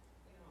cleaned.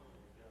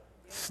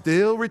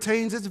 Still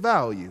retains its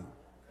value.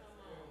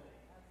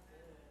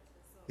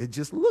 It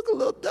just look a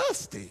little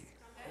dusty.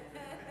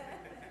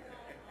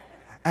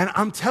 And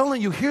I'm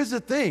telling you, here's the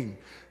thing.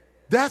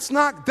 That's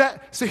not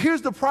that. So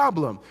here's the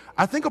problem.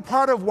 I think a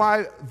part of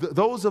why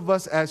those of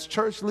us as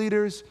church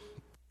leaders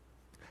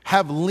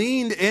have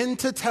leaned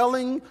into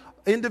telling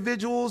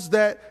individuals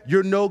that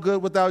you're no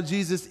good without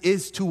Jesus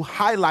is to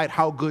highlight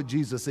how good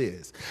Jesus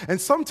is.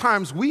 And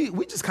sometimes we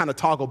just kind of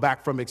toggle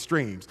back from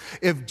extremes.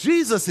 If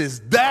Jesus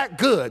is that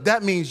good,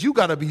 that means you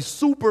got to be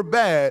super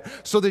bad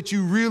so that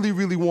you really,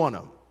 really want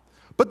him.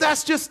 But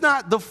that's just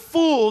not the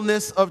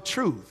fullness of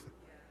truth.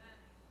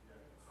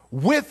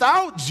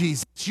 Without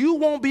Jesus, you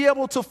won't be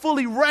able to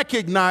fully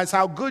recognize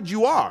how good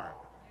you are.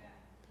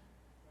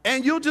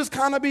 And you'll just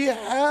kind of be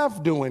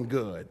half doing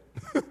good.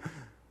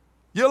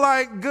 You're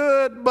like,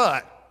 good,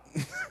 but.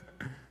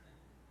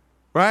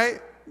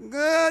 Right?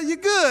 You're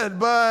good,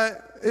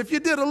 but if you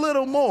did a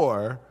little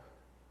more,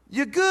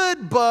 you're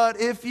good, but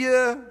if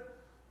you.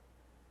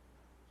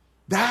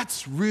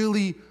 That's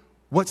really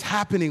what's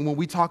happening when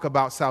we talk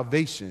about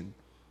salvation.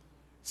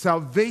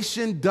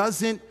 Salvation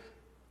doesn't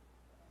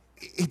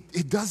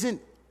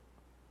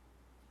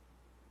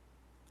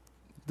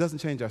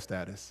change our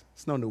status.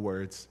 It's no new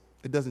words.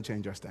 It doesn't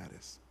change our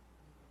status.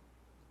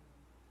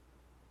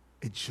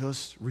 It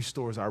just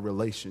restores our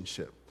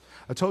relationship.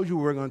 I told you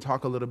we were going to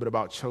talk a little bit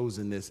about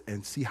chosenness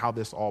and see how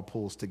this all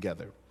pulls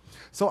together.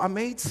 So I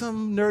made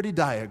some nerdy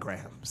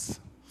diagrams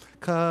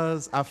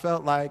because I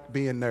felt like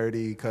being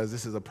nerdy because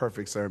this is a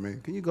perfect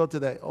sermon. Can you go to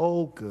that?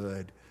 Oh,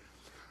 good.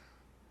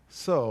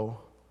 So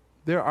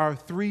there are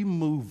three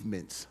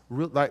movements,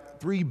 like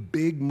three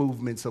big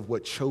movements of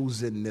what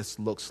chosenness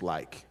looks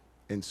like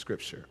in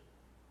Scripture.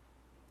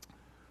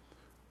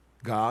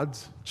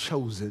 God's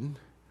chosen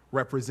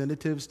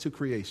representatives to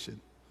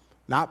creation.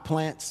 Not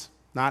plants,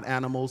 not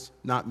animals,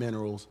 not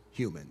minerals,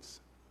 humans.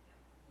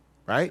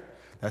 Right?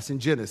 That's in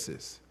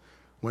Genesis.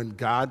 When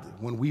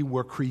we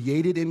were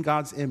created in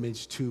God's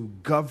image to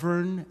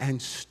govern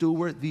and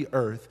steward the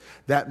earth,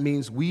 that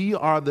means we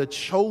are the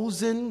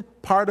chosen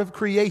part of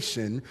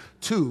creation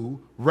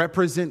to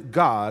represent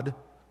God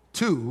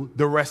to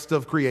the rest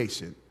of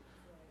creation.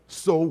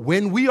 So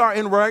when we are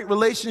in right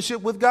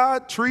relationship with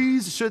God,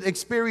 trees should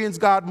experience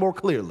God more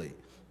clearly.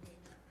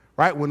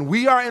 Right? When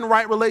we are in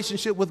right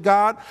relationship with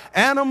God,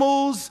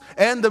 animals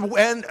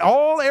and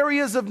all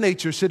areas of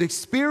nature should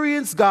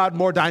experience God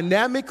more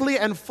dynamically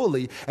and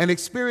fully and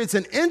experience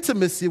an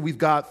intimacy with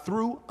God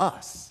through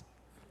us.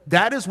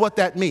 That is what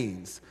that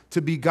means,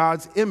 to be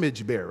God's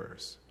image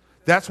bearers.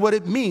 That's what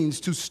it means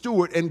to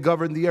steward and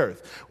govern the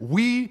earth.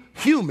 We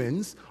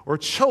humans are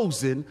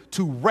chosen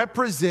to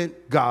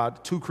represent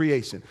God to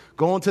creation.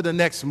 Go on to the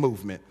next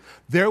movement.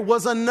 There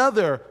was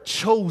another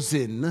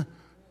chosen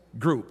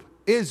group,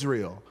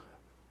 Israel.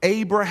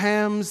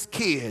 Abraham's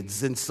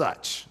kids and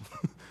such.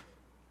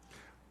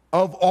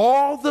 Of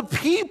all the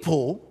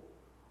people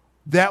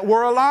that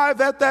were alive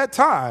at that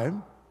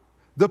time,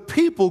 the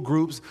people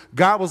groups,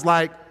 God was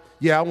like,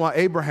 yeah, I want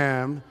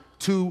Abraham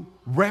to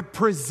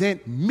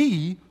represent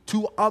me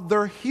to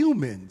other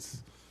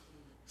humans.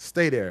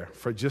 Stay there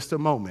for just a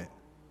moment.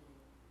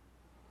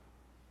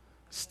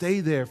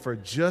 Stay there for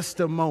just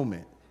a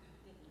moment.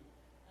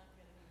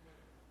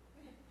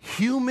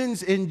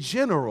 Humans in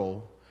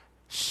general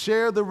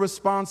share the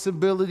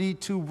responsibility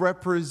to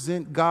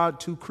represent God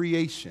to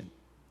creation.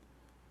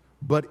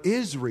 But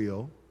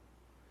Israel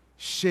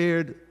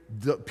shared,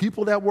 the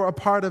people that were a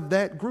part of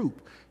that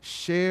group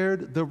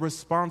shared the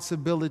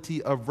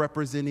responsibility of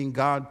representing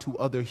God to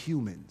other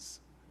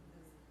humans.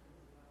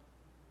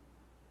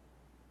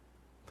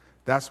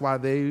 That's why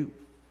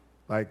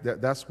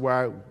that's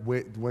why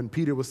when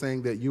Peter was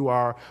saying that you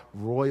are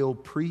royal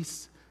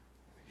priests,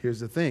 here's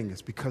the thing.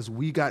 It's because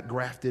we got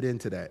grafted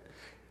into that.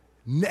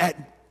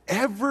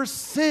 Ever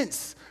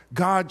since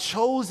God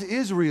chose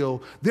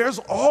Israel, there's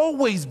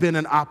always been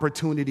an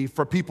opportunity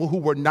for people who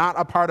were not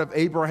a part of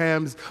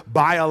Abraham's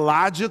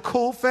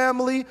biological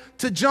family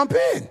to jump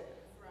in.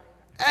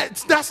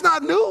 That's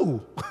not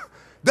new.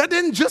 That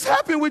didn't just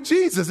happen with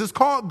Jesus. It's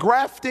called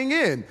grafting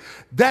in.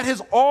 That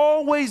has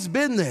always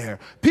been there.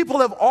 People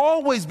have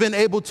always been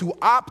able to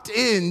opt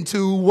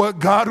into what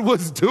God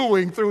was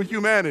doing through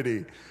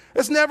humanity.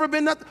 It's never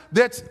been nothing.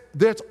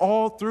 That's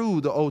all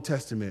through the Old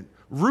Testament.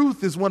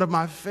 Ruth is one of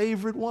my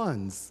favorite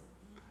ones.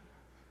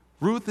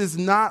 Ruth is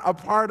not a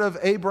part of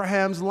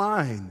Abraham's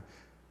line,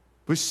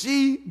 but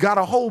she got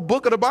a whole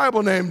book of the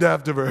Bible named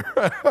after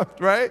her,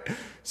 right?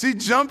 She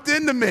jumped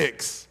in the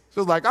mix. She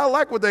was like, I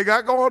like what they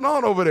got going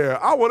on over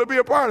there. I want to be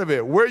a part of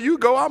it. Where you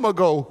go, I'm going to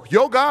go.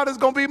 Your God is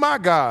going to be my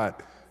God.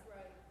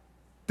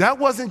 That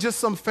wasn't just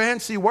some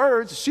fancy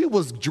words. She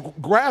was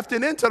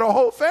grafted into the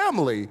whole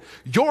family.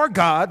 Your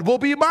God will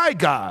be my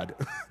God.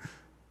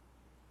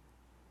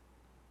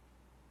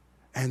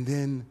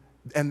 And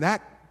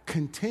that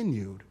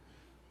continued.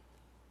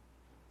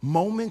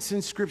 Moments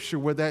in Scripture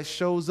where that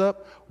shows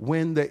up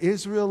when the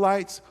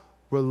Israelites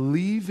were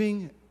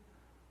leaving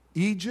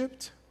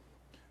Egypt.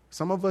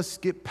 Some of us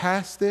skip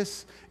past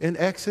this in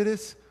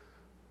Exodus.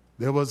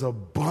 There was a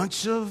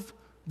bunch of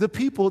the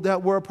people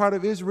that were a part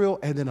of Israel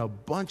and then a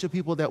bunch of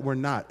people that were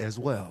not as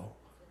well.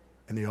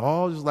 And they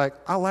all just like,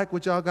 I like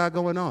what y'all got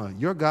going on.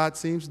 Your God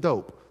seems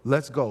dope.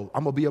 Let's go.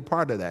 I'm going to be a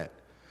part of that.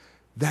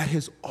 That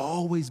has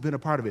always been a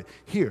part of it.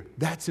 Here,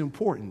 that's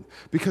important.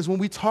 Because when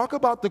we talk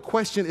about the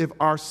question, if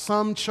are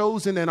some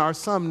chosen and are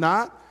some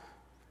not,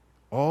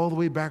 all the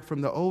way back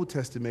from the Old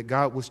Testament,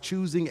 God was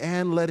choosing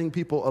and letting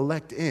people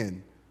elect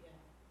in.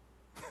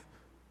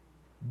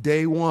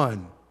 Day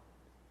one.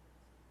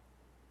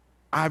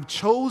 I've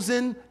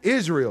chosen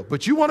Israel,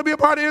 but you want to be a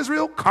part of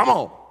Israel? Come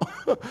on.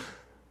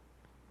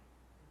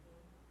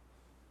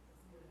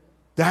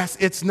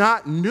 It's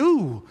not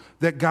new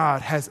that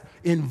God has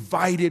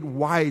invited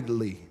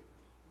widely.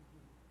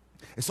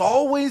 It's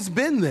always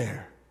been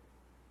there.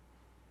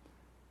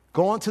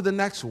 Go on to the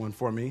next one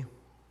for me.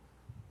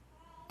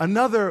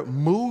 Another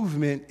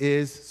movement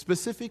is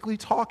specifically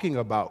talking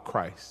about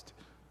Christ.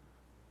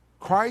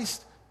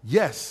 Christ,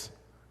 yes.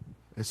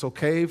 It's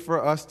okay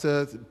for us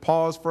to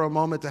pause for a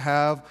moment to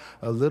have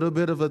a little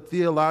bit of a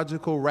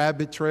theological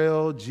rabbit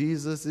trail.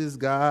 Jesus is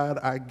God.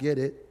 I get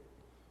it.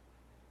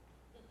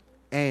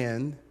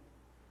 And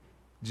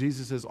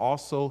Jesus is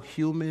also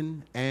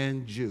human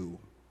and Jew.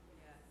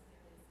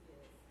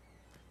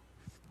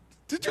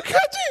 Did you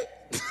catch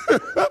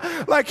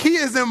it? Like he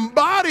is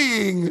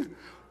embodying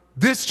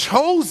this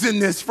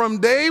chosenness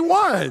from day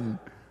one.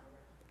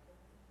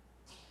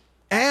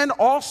 And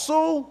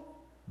also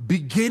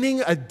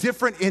beginning a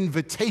different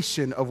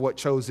invitation of what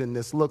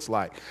chosenness looks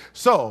like.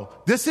 So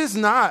this is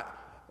not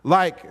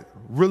like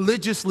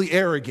religiously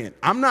arrogant.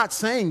 I'm not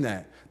saying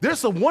that. There's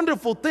some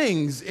wonderful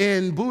things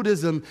in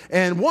Buddhism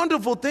and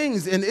wonderful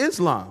things in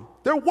Islam.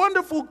 They're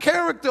wonderful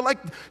character. Like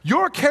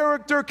your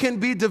character can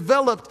be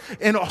developed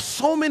in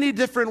so many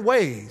different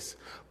ways.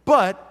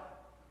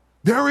 But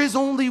there is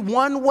only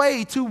one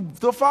way to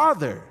the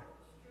Father.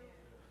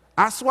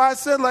 That's why I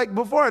said like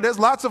before, there's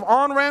lots of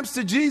on-ramps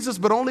to Jesus,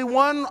 but only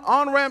one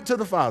on-ramp to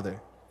the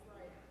Father.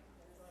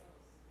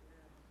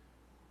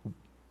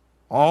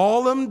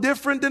 All them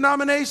different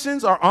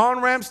denominations are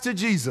on-ramps to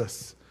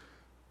Jesus.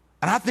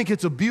 And I think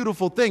it's a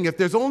beautiful thing. If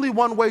there's only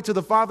one way to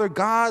the Father,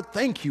 God,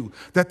 thank you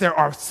that there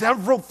are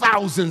several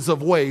thousands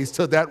of ways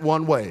to that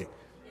one way.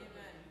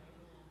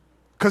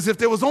 Because if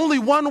there was only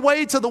one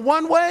way to the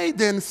one way,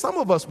 then some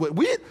of us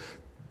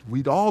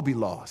we'd all be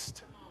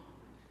lost.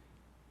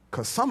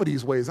 Because some of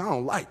these ways I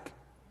don't like.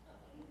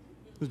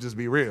 Let's just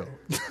be real.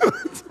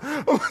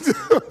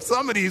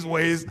 Some of these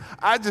ways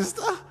I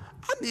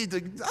need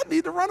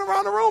to run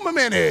around the room a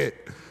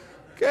minute.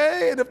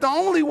 Okay? And if the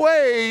only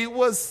way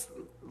was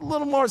a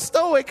little more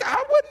stoic,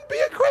 I wouldn't be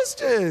a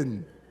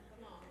Christian.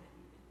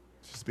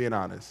 Just being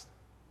honest.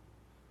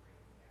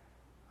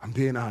 I'm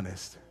being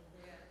honest.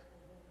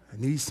 I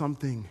need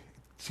something.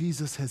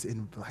 Jesus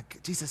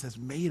has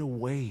made a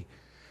way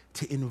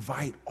to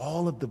invite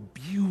all of the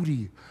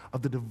beauty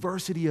of the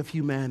diversity of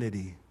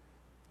humanity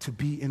to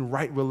be in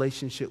right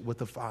relationship with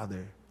the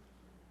Father.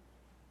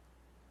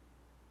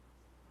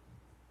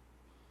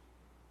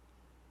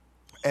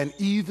 And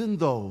even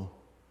though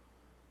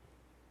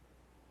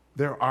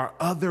there are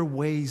other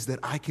ways that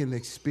I can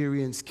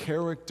experience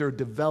character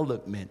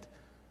development,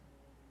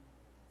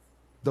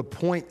 the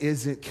point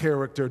isn't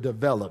character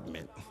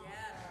development.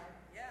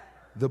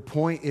 The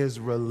point is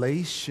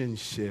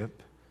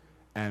relationship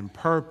and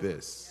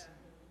purpose.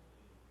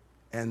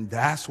 And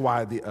that's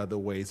why the other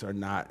ways are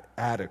not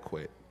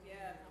adequate.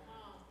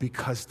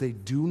 Because they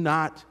do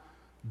not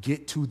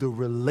get to the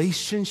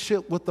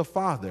relationship with the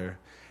Father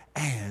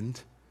and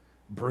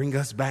bring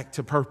us back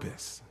to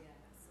purpose.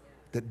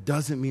 That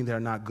doesn't mean there are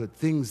not good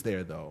things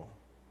there, though.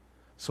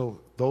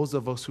 So those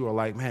of us who are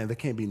like, man, there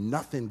can't be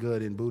nothing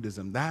good in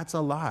Buddhism, that's a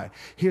lie.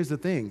 Here's the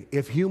thing.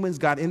 If humans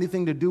got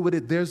anything to do with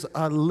it, there's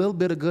a little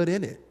bit of good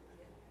in it.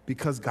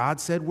 Because God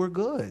said we're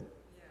good.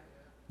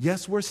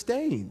 Yes, we're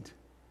stained.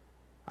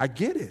 I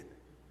get it.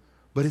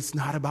 But it's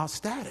not about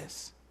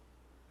status.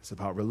 It's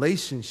about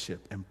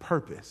relationship and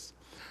purpose.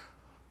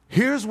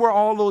 Here's where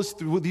all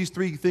these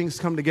three things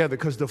come together,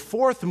 because the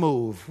fourth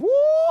move,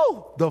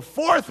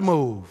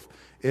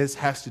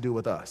 has to do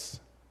with us.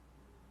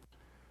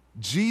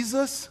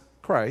 Jesus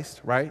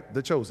Christ, right,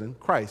 the chosen,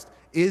 Christ,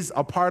 is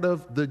a part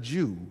of the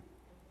Jew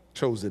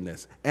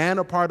chosenness and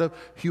a part of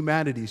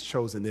humanity's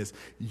chosenness.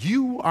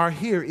 You are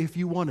here if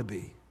you want to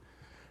be.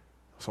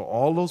 So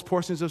all those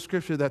portions of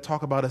Scripture that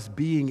talk about us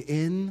being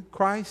in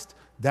Christ,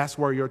 that's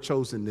where your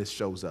chosenness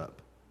shows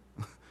up.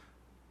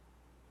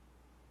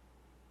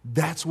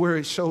 That's where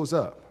it shows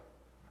up.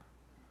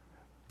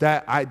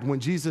 When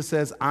Jesus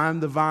says,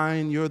 I'm the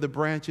vine, you're the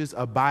branches,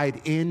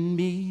 abide in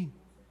me.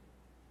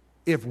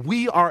 If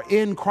we are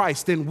in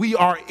Christ, then we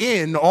are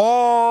in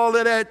all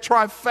of that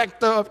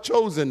trifecta of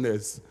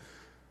chosenness.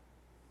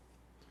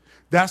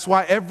 That's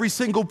why every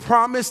single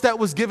promise that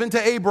was given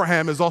to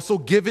Abraham is also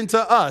given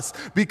to us.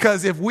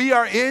 Because if we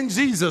are in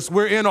Jesus,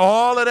 we're in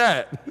all of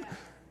that.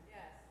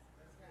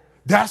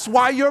 That's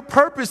why your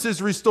purpose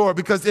is restored,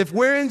 because if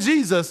we're in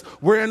Jesus,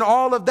 we're in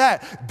all of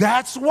that.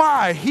 That's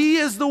why he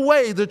is the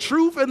way, the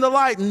truth, and the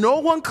light. No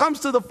one comes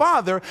to the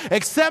Father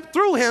except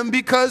through him,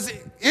 because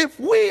if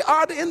we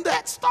are in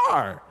that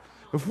star,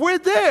 if we're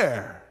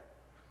there,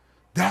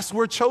 that's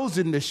where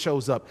chosenness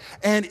shows up.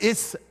 And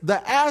it's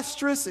the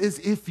asterisk is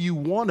if you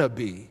want to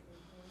be,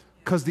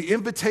 because the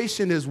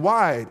invitation is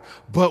wide.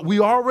 But we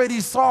already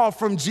saw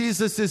from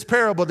Jesus'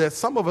 parable that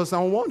some of us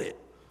don't want it.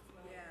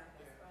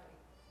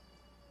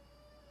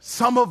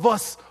 Some of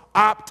us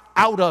opt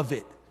out of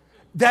it.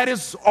 That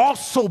has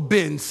also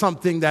been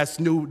something that's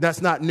new,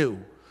 that's not new.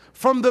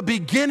 From the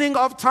beginning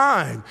of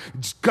time,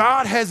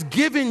 God has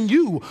given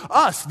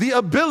us, the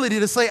ability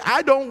to say,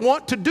 I don't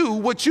want to do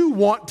what you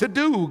want to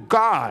do,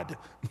 God.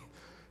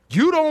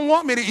 You don't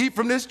want me to eat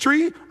from this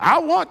tree? I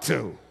want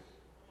to.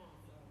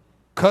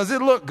 Because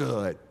it looked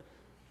good.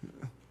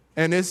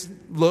 And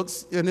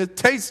it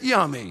tastes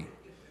yummy.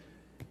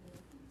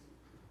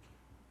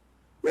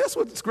 That's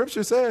what the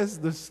Scripture says.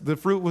 The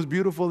fruit was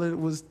beautiful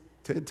and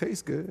it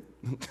tastes good.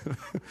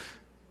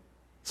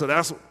 So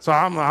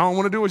I don't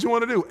want to do what you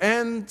want to do,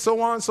 and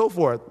so on and so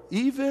forth.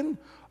 Even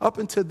up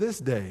until this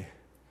day,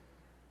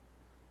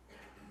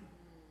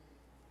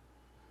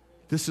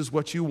 this is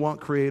what you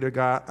want, Creator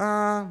God.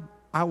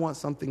 I want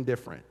something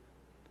different.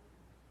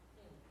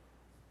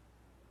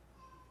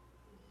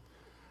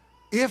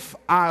 If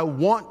I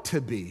want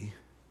to be,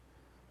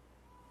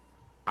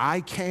 I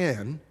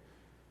can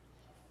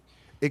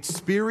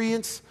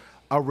experience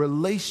a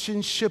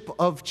relationship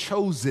of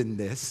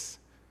chosenness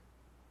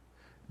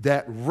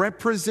that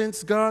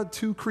represents God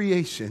to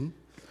creation,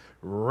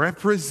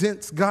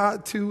 represents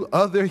God to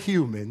other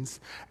humans,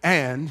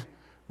 and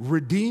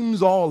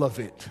redeems all of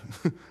it.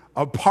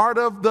 A part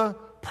of the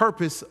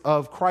purpose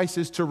of Christ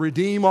is to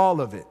redeem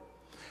all of it.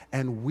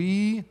 And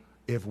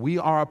if we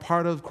are a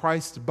part of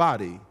Christ's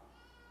body,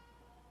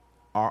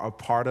 are a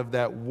part of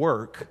that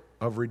work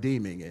of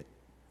redeeming it.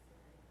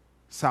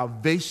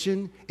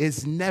 Salvation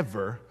is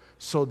never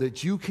so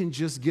that you can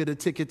just get a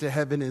ticket to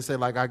heaven and say,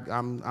 like,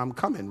 I'm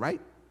coming,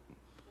 right?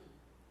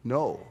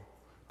 No,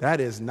 that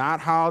is not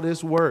how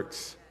this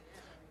works.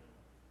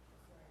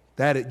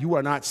 You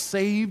are not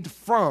saved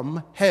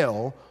from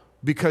hell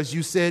because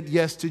you said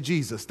yes to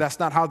Jesus. That's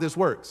not how this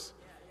works.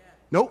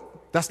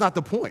 Nope, that's not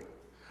the point.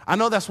 I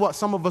know that's what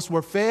some of us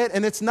were fed,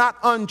 and it's not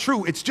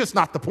untrue. It's just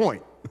not the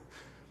point.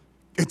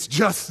 It's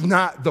just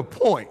not the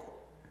point.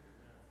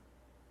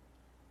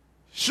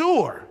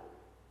 Sure,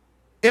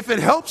 if it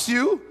helps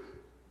you,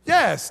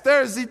 yes,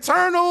 there's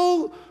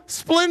eternal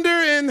splendor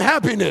and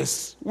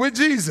happiness with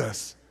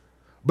Jesus.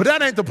 But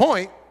that ain't the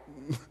point.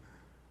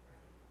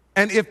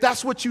 And if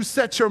that's what you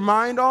set your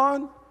mind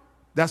on,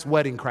 that's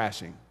wedding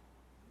crashing.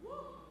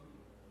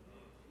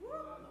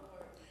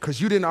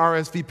 Because you didn't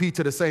RSVP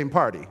to the same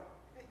party.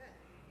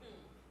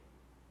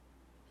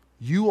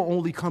 You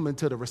only coming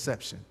to the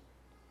reception.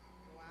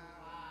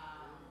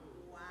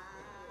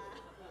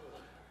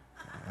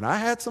 And I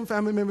had some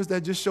family members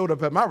that just showed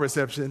up at my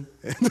reception.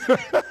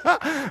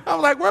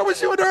 I'm like, where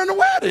was you during the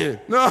wedding?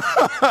 No.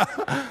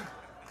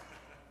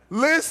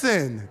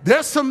 Listen,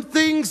 there's some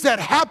things that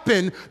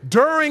happen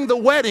during the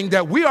wedding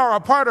that we are a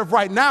part of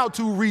right now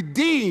to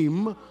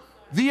redeem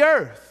the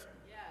earth.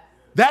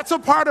 That's a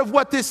part of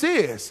what this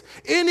is.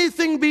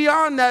 Anything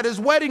beyond that is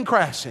wedding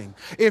crashing.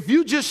 If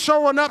you just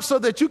showing up so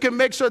that you can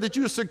make sure that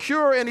you're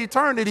secure in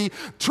eternity,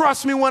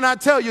 trust me when I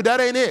tell you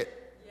that ain't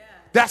it.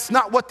 That's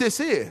not what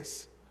this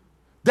is.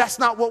 That's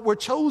not what we're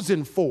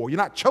chosen for. You're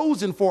not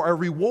chosen for a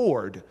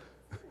reward.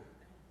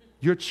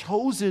 You're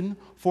chosen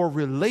for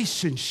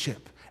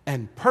relationship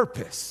and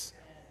purpose.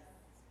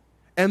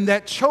 And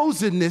that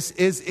chosenness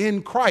is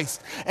in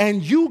Christ.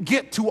 And you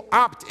get to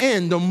opt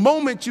in the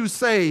moment you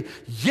say,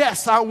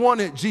 yes, I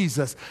wanted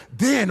Jesus.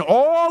 Then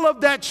all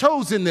of that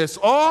chosenness,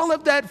 all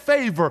of that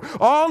favor,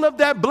 all of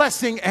that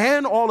blessing,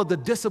 and all of the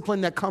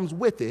discipline that comes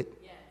with it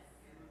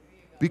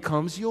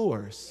becomes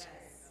yours.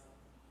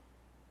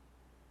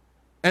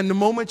 And the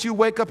moment you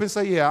wake up and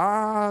say,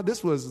 yeah,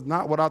 this was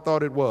not what I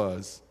thought it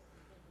was.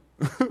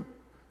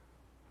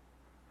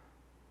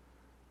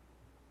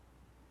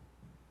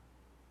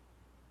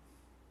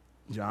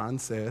 John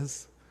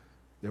says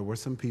there were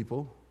some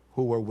people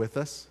who were with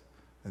us,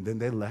 and then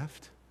they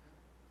left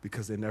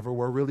because they never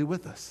were really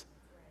with us.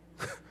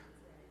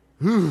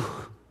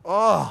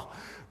 Oh,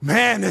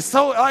 man, it's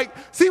so like,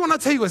 see, when I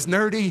tell you it's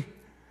nerdy,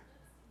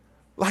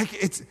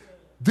 like it's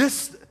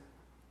this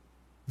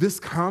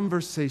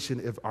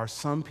conversation, if are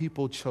some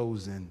people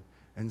chosen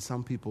and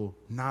some people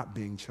not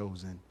being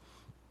chosen?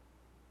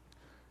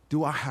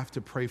 Do I have to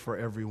pray for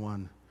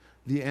everyone?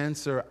 The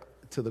answer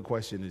to the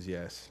question is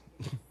yes.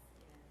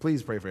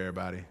 Please pray for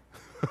everybody.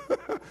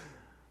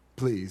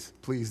 Please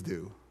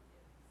do.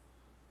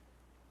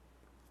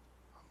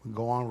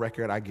 Go on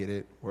record, I get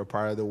it. We're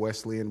part of the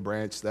Wesleyan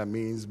branch. That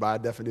means, by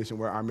definition,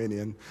 we're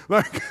Arminian.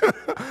 Like,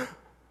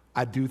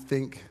 I do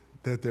think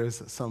that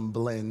there's some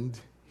blend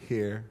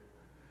here.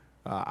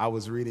 I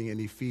was reading in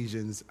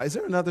Ephesians. Is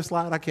there another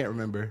slide? I can't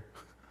remember.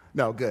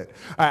 No, good.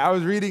 I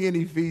was reading in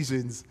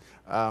Ephesians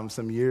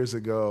some years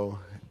ago,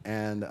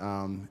 and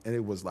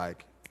it was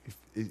like,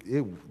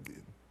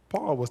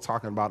 Paul was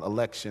talking about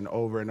election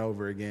over and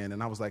over again,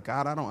 and I was like,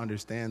 God, I don't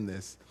understand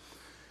this.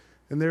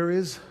 And there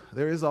is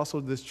also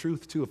this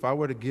truth too. If I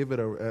were to give it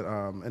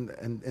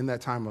in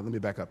that time of, let me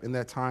back up, in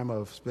that time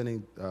of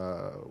spending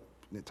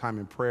time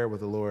in prayer with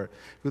the Lord,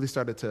 really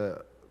started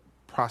to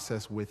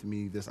process with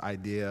me this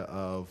idea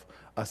of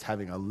us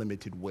having a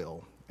limited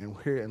will.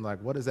 And like,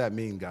 what does that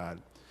mean,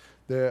 God?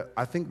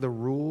 I think the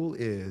rule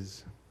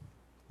is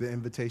the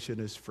invitation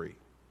is free.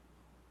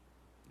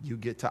 You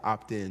get to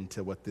opt in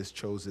to what this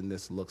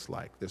chosenness looks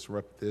like, this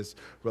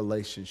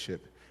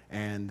relationship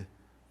and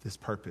this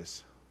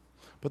purpose.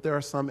 But there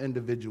are some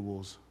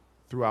individuals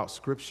throughout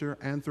Scripture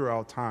and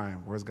throughout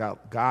time where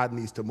God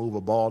needs to move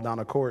a ball down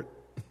a court.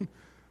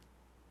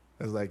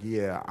 It's like,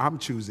 yeah, I'm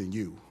choosing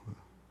you.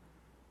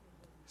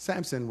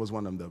 Samson was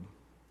one of them.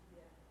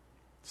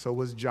 So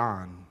was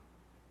John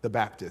the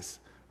Baptist.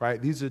 Right?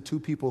 These are two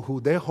people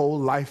who their whole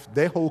life,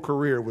 their whole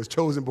career was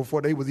chosen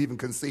before they was even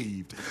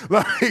conceived.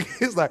 Like,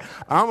 it's like,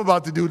 I'm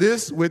about to do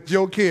this with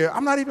your kid.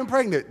 I'm not even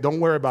pregnant. Don't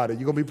worry about it.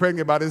 You're going to be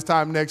pregnant by this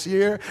time next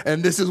year,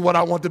 and this is what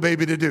I want the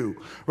baby to do.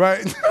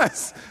 Right?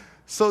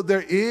 So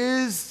there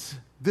is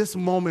this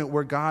moment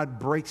where God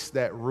breaks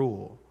that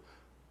rule.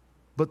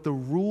 But the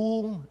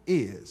rule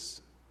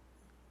is,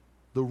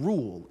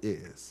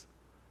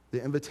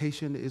 the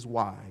invitation is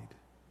wide.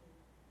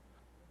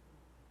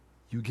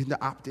 You get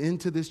to opt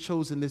into this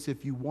chosenness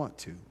if you want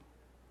to.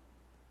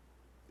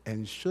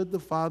 And should the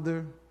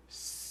Father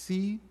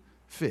see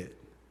fit,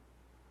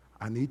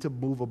 I need to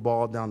move a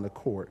ball down the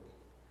court,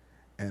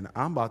 and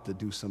I'm about to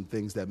do some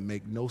things that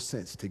make no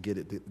sense to get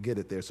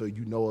it there so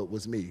you know it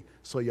was me,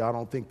 so y'all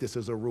don't think this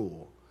is a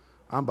rule.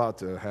 I'm about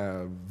to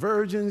have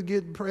virgins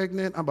get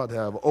pregnant. I'm about to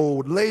have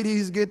old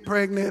ladies get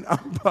pregnant.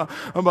 I'm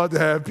about to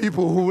have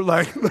people who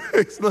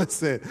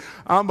listen,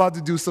 I'm about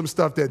to do some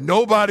stuff that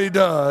nobody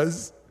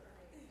does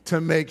to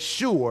make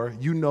sure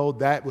you know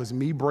that was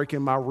me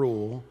breaking my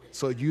rule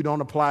so you don't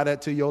apply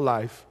that to your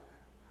life.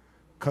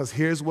 Because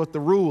here's what the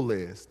rule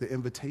is. The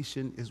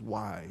invitation is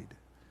wide.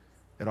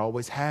 It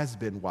always has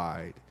been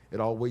wide. It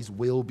always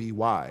will be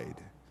wide.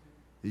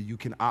 You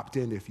can opt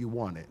in if you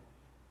want it.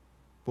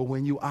 But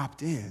when you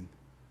opt in,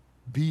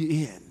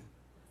 be in.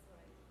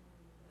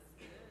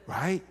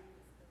 Right?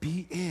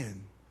 Be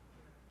in.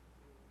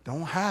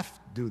 Don't have to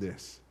do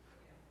this.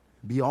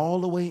 Be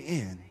all the way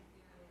in.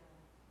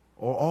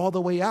 Or all the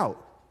way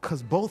out,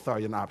 because both are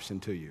an option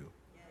to you.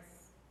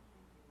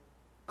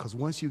 Because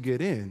once you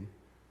get in,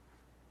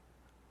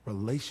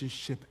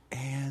 relationship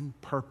and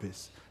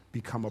purpose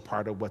become a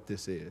part of what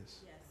this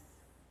is.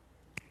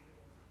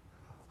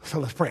 So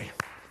let's pray.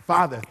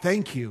 Father,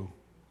 thank you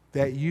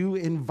that you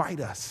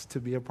invite us to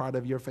be a part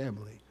of your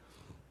family.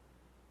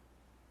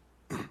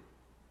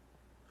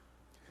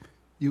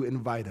 You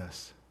invite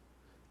us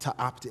to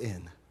opt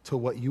in to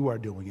what you are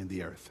doing in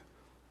the earth.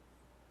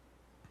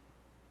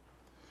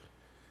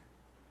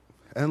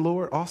 And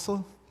Lord,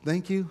 also,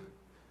 thank you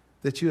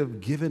that you have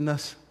given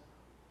us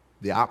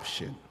the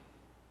option.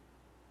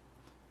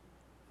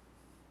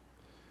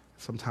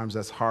 Sometimes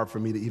that's hard for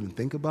me to even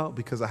think about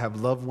because I have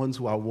loved ones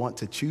who I want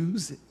to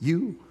choose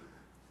you.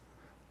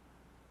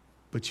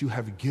 But you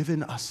have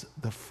given us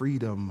the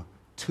freedom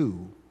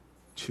to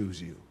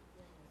choose you,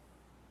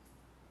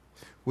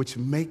 which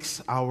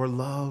makes our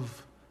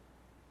love,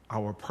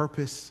 our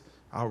purpose,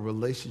 our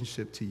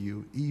relationship to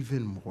you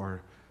even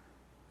more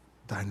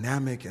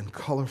dynamic and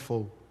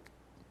colorful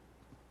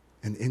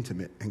and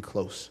intimate and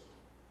close.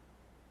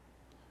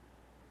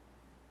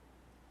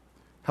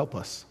 Help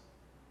us,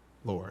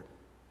 Lord.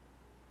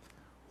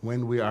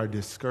 When we are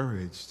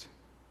discouraged,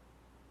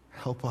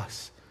 help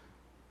us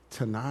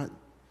to not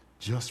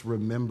just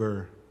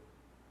remember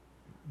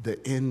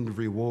the end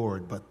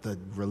reward, but the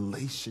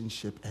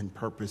relationship and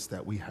purpose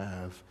that we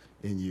have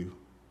in you.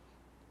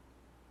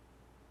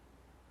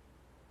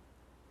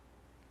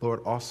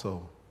 Lord,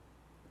 also,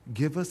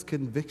 give us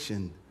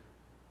conviction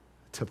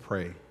to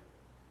pray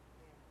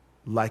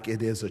like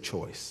it is a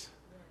choice.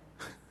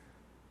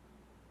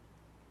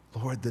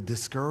 Lord, the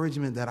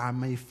discouragement that I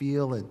may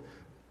feel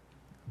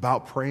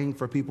about praying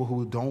for people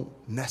who don't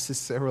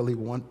necessarily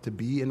want to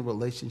be in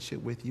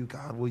relationship with you,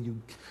 God, will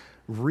you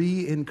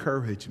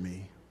re-encourage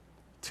me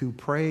to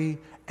pray,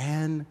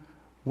 and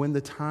when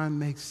the time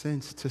makes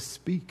sense, to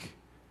speak,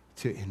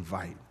 to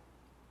invite.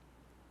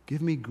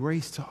 Give me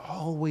grace to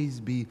always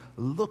be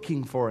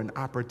looking for an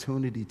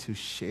opportunity to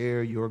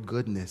share your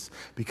goodness,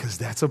 because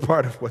that's a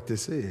part of what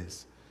this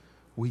is.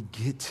 We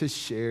get to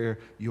share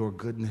your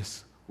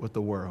goodness with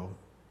the world.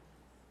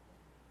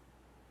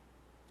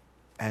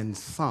 And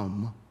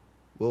some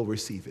will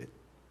receive it.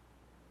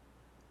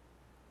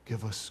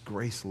 Give us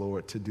grace,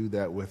 Lord, to do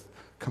that with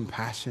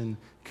compassion,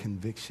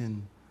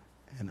 conviction,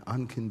 and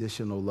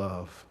unconditional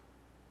love.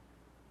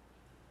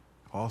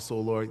 Also,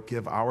 Lord,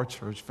 give our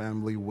church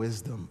family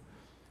wisdom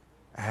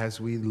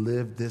as we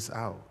live this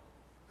out,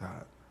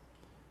 God.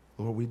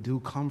 Lord, we do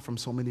come from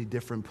so many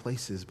different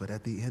places, but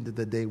at the end of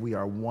the day, we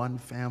are one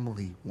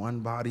family,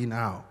 one body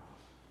now.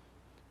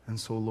 And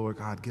so, Lord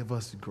God, give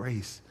us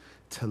grace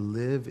to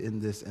live in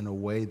this in a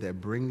way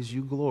that brings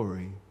you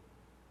glory,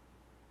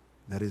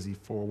 that is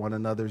for one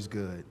another's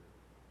good.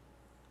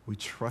 We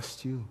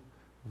trust you.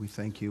 We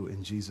thank you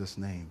in Jesus'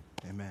 name.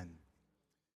 Amen.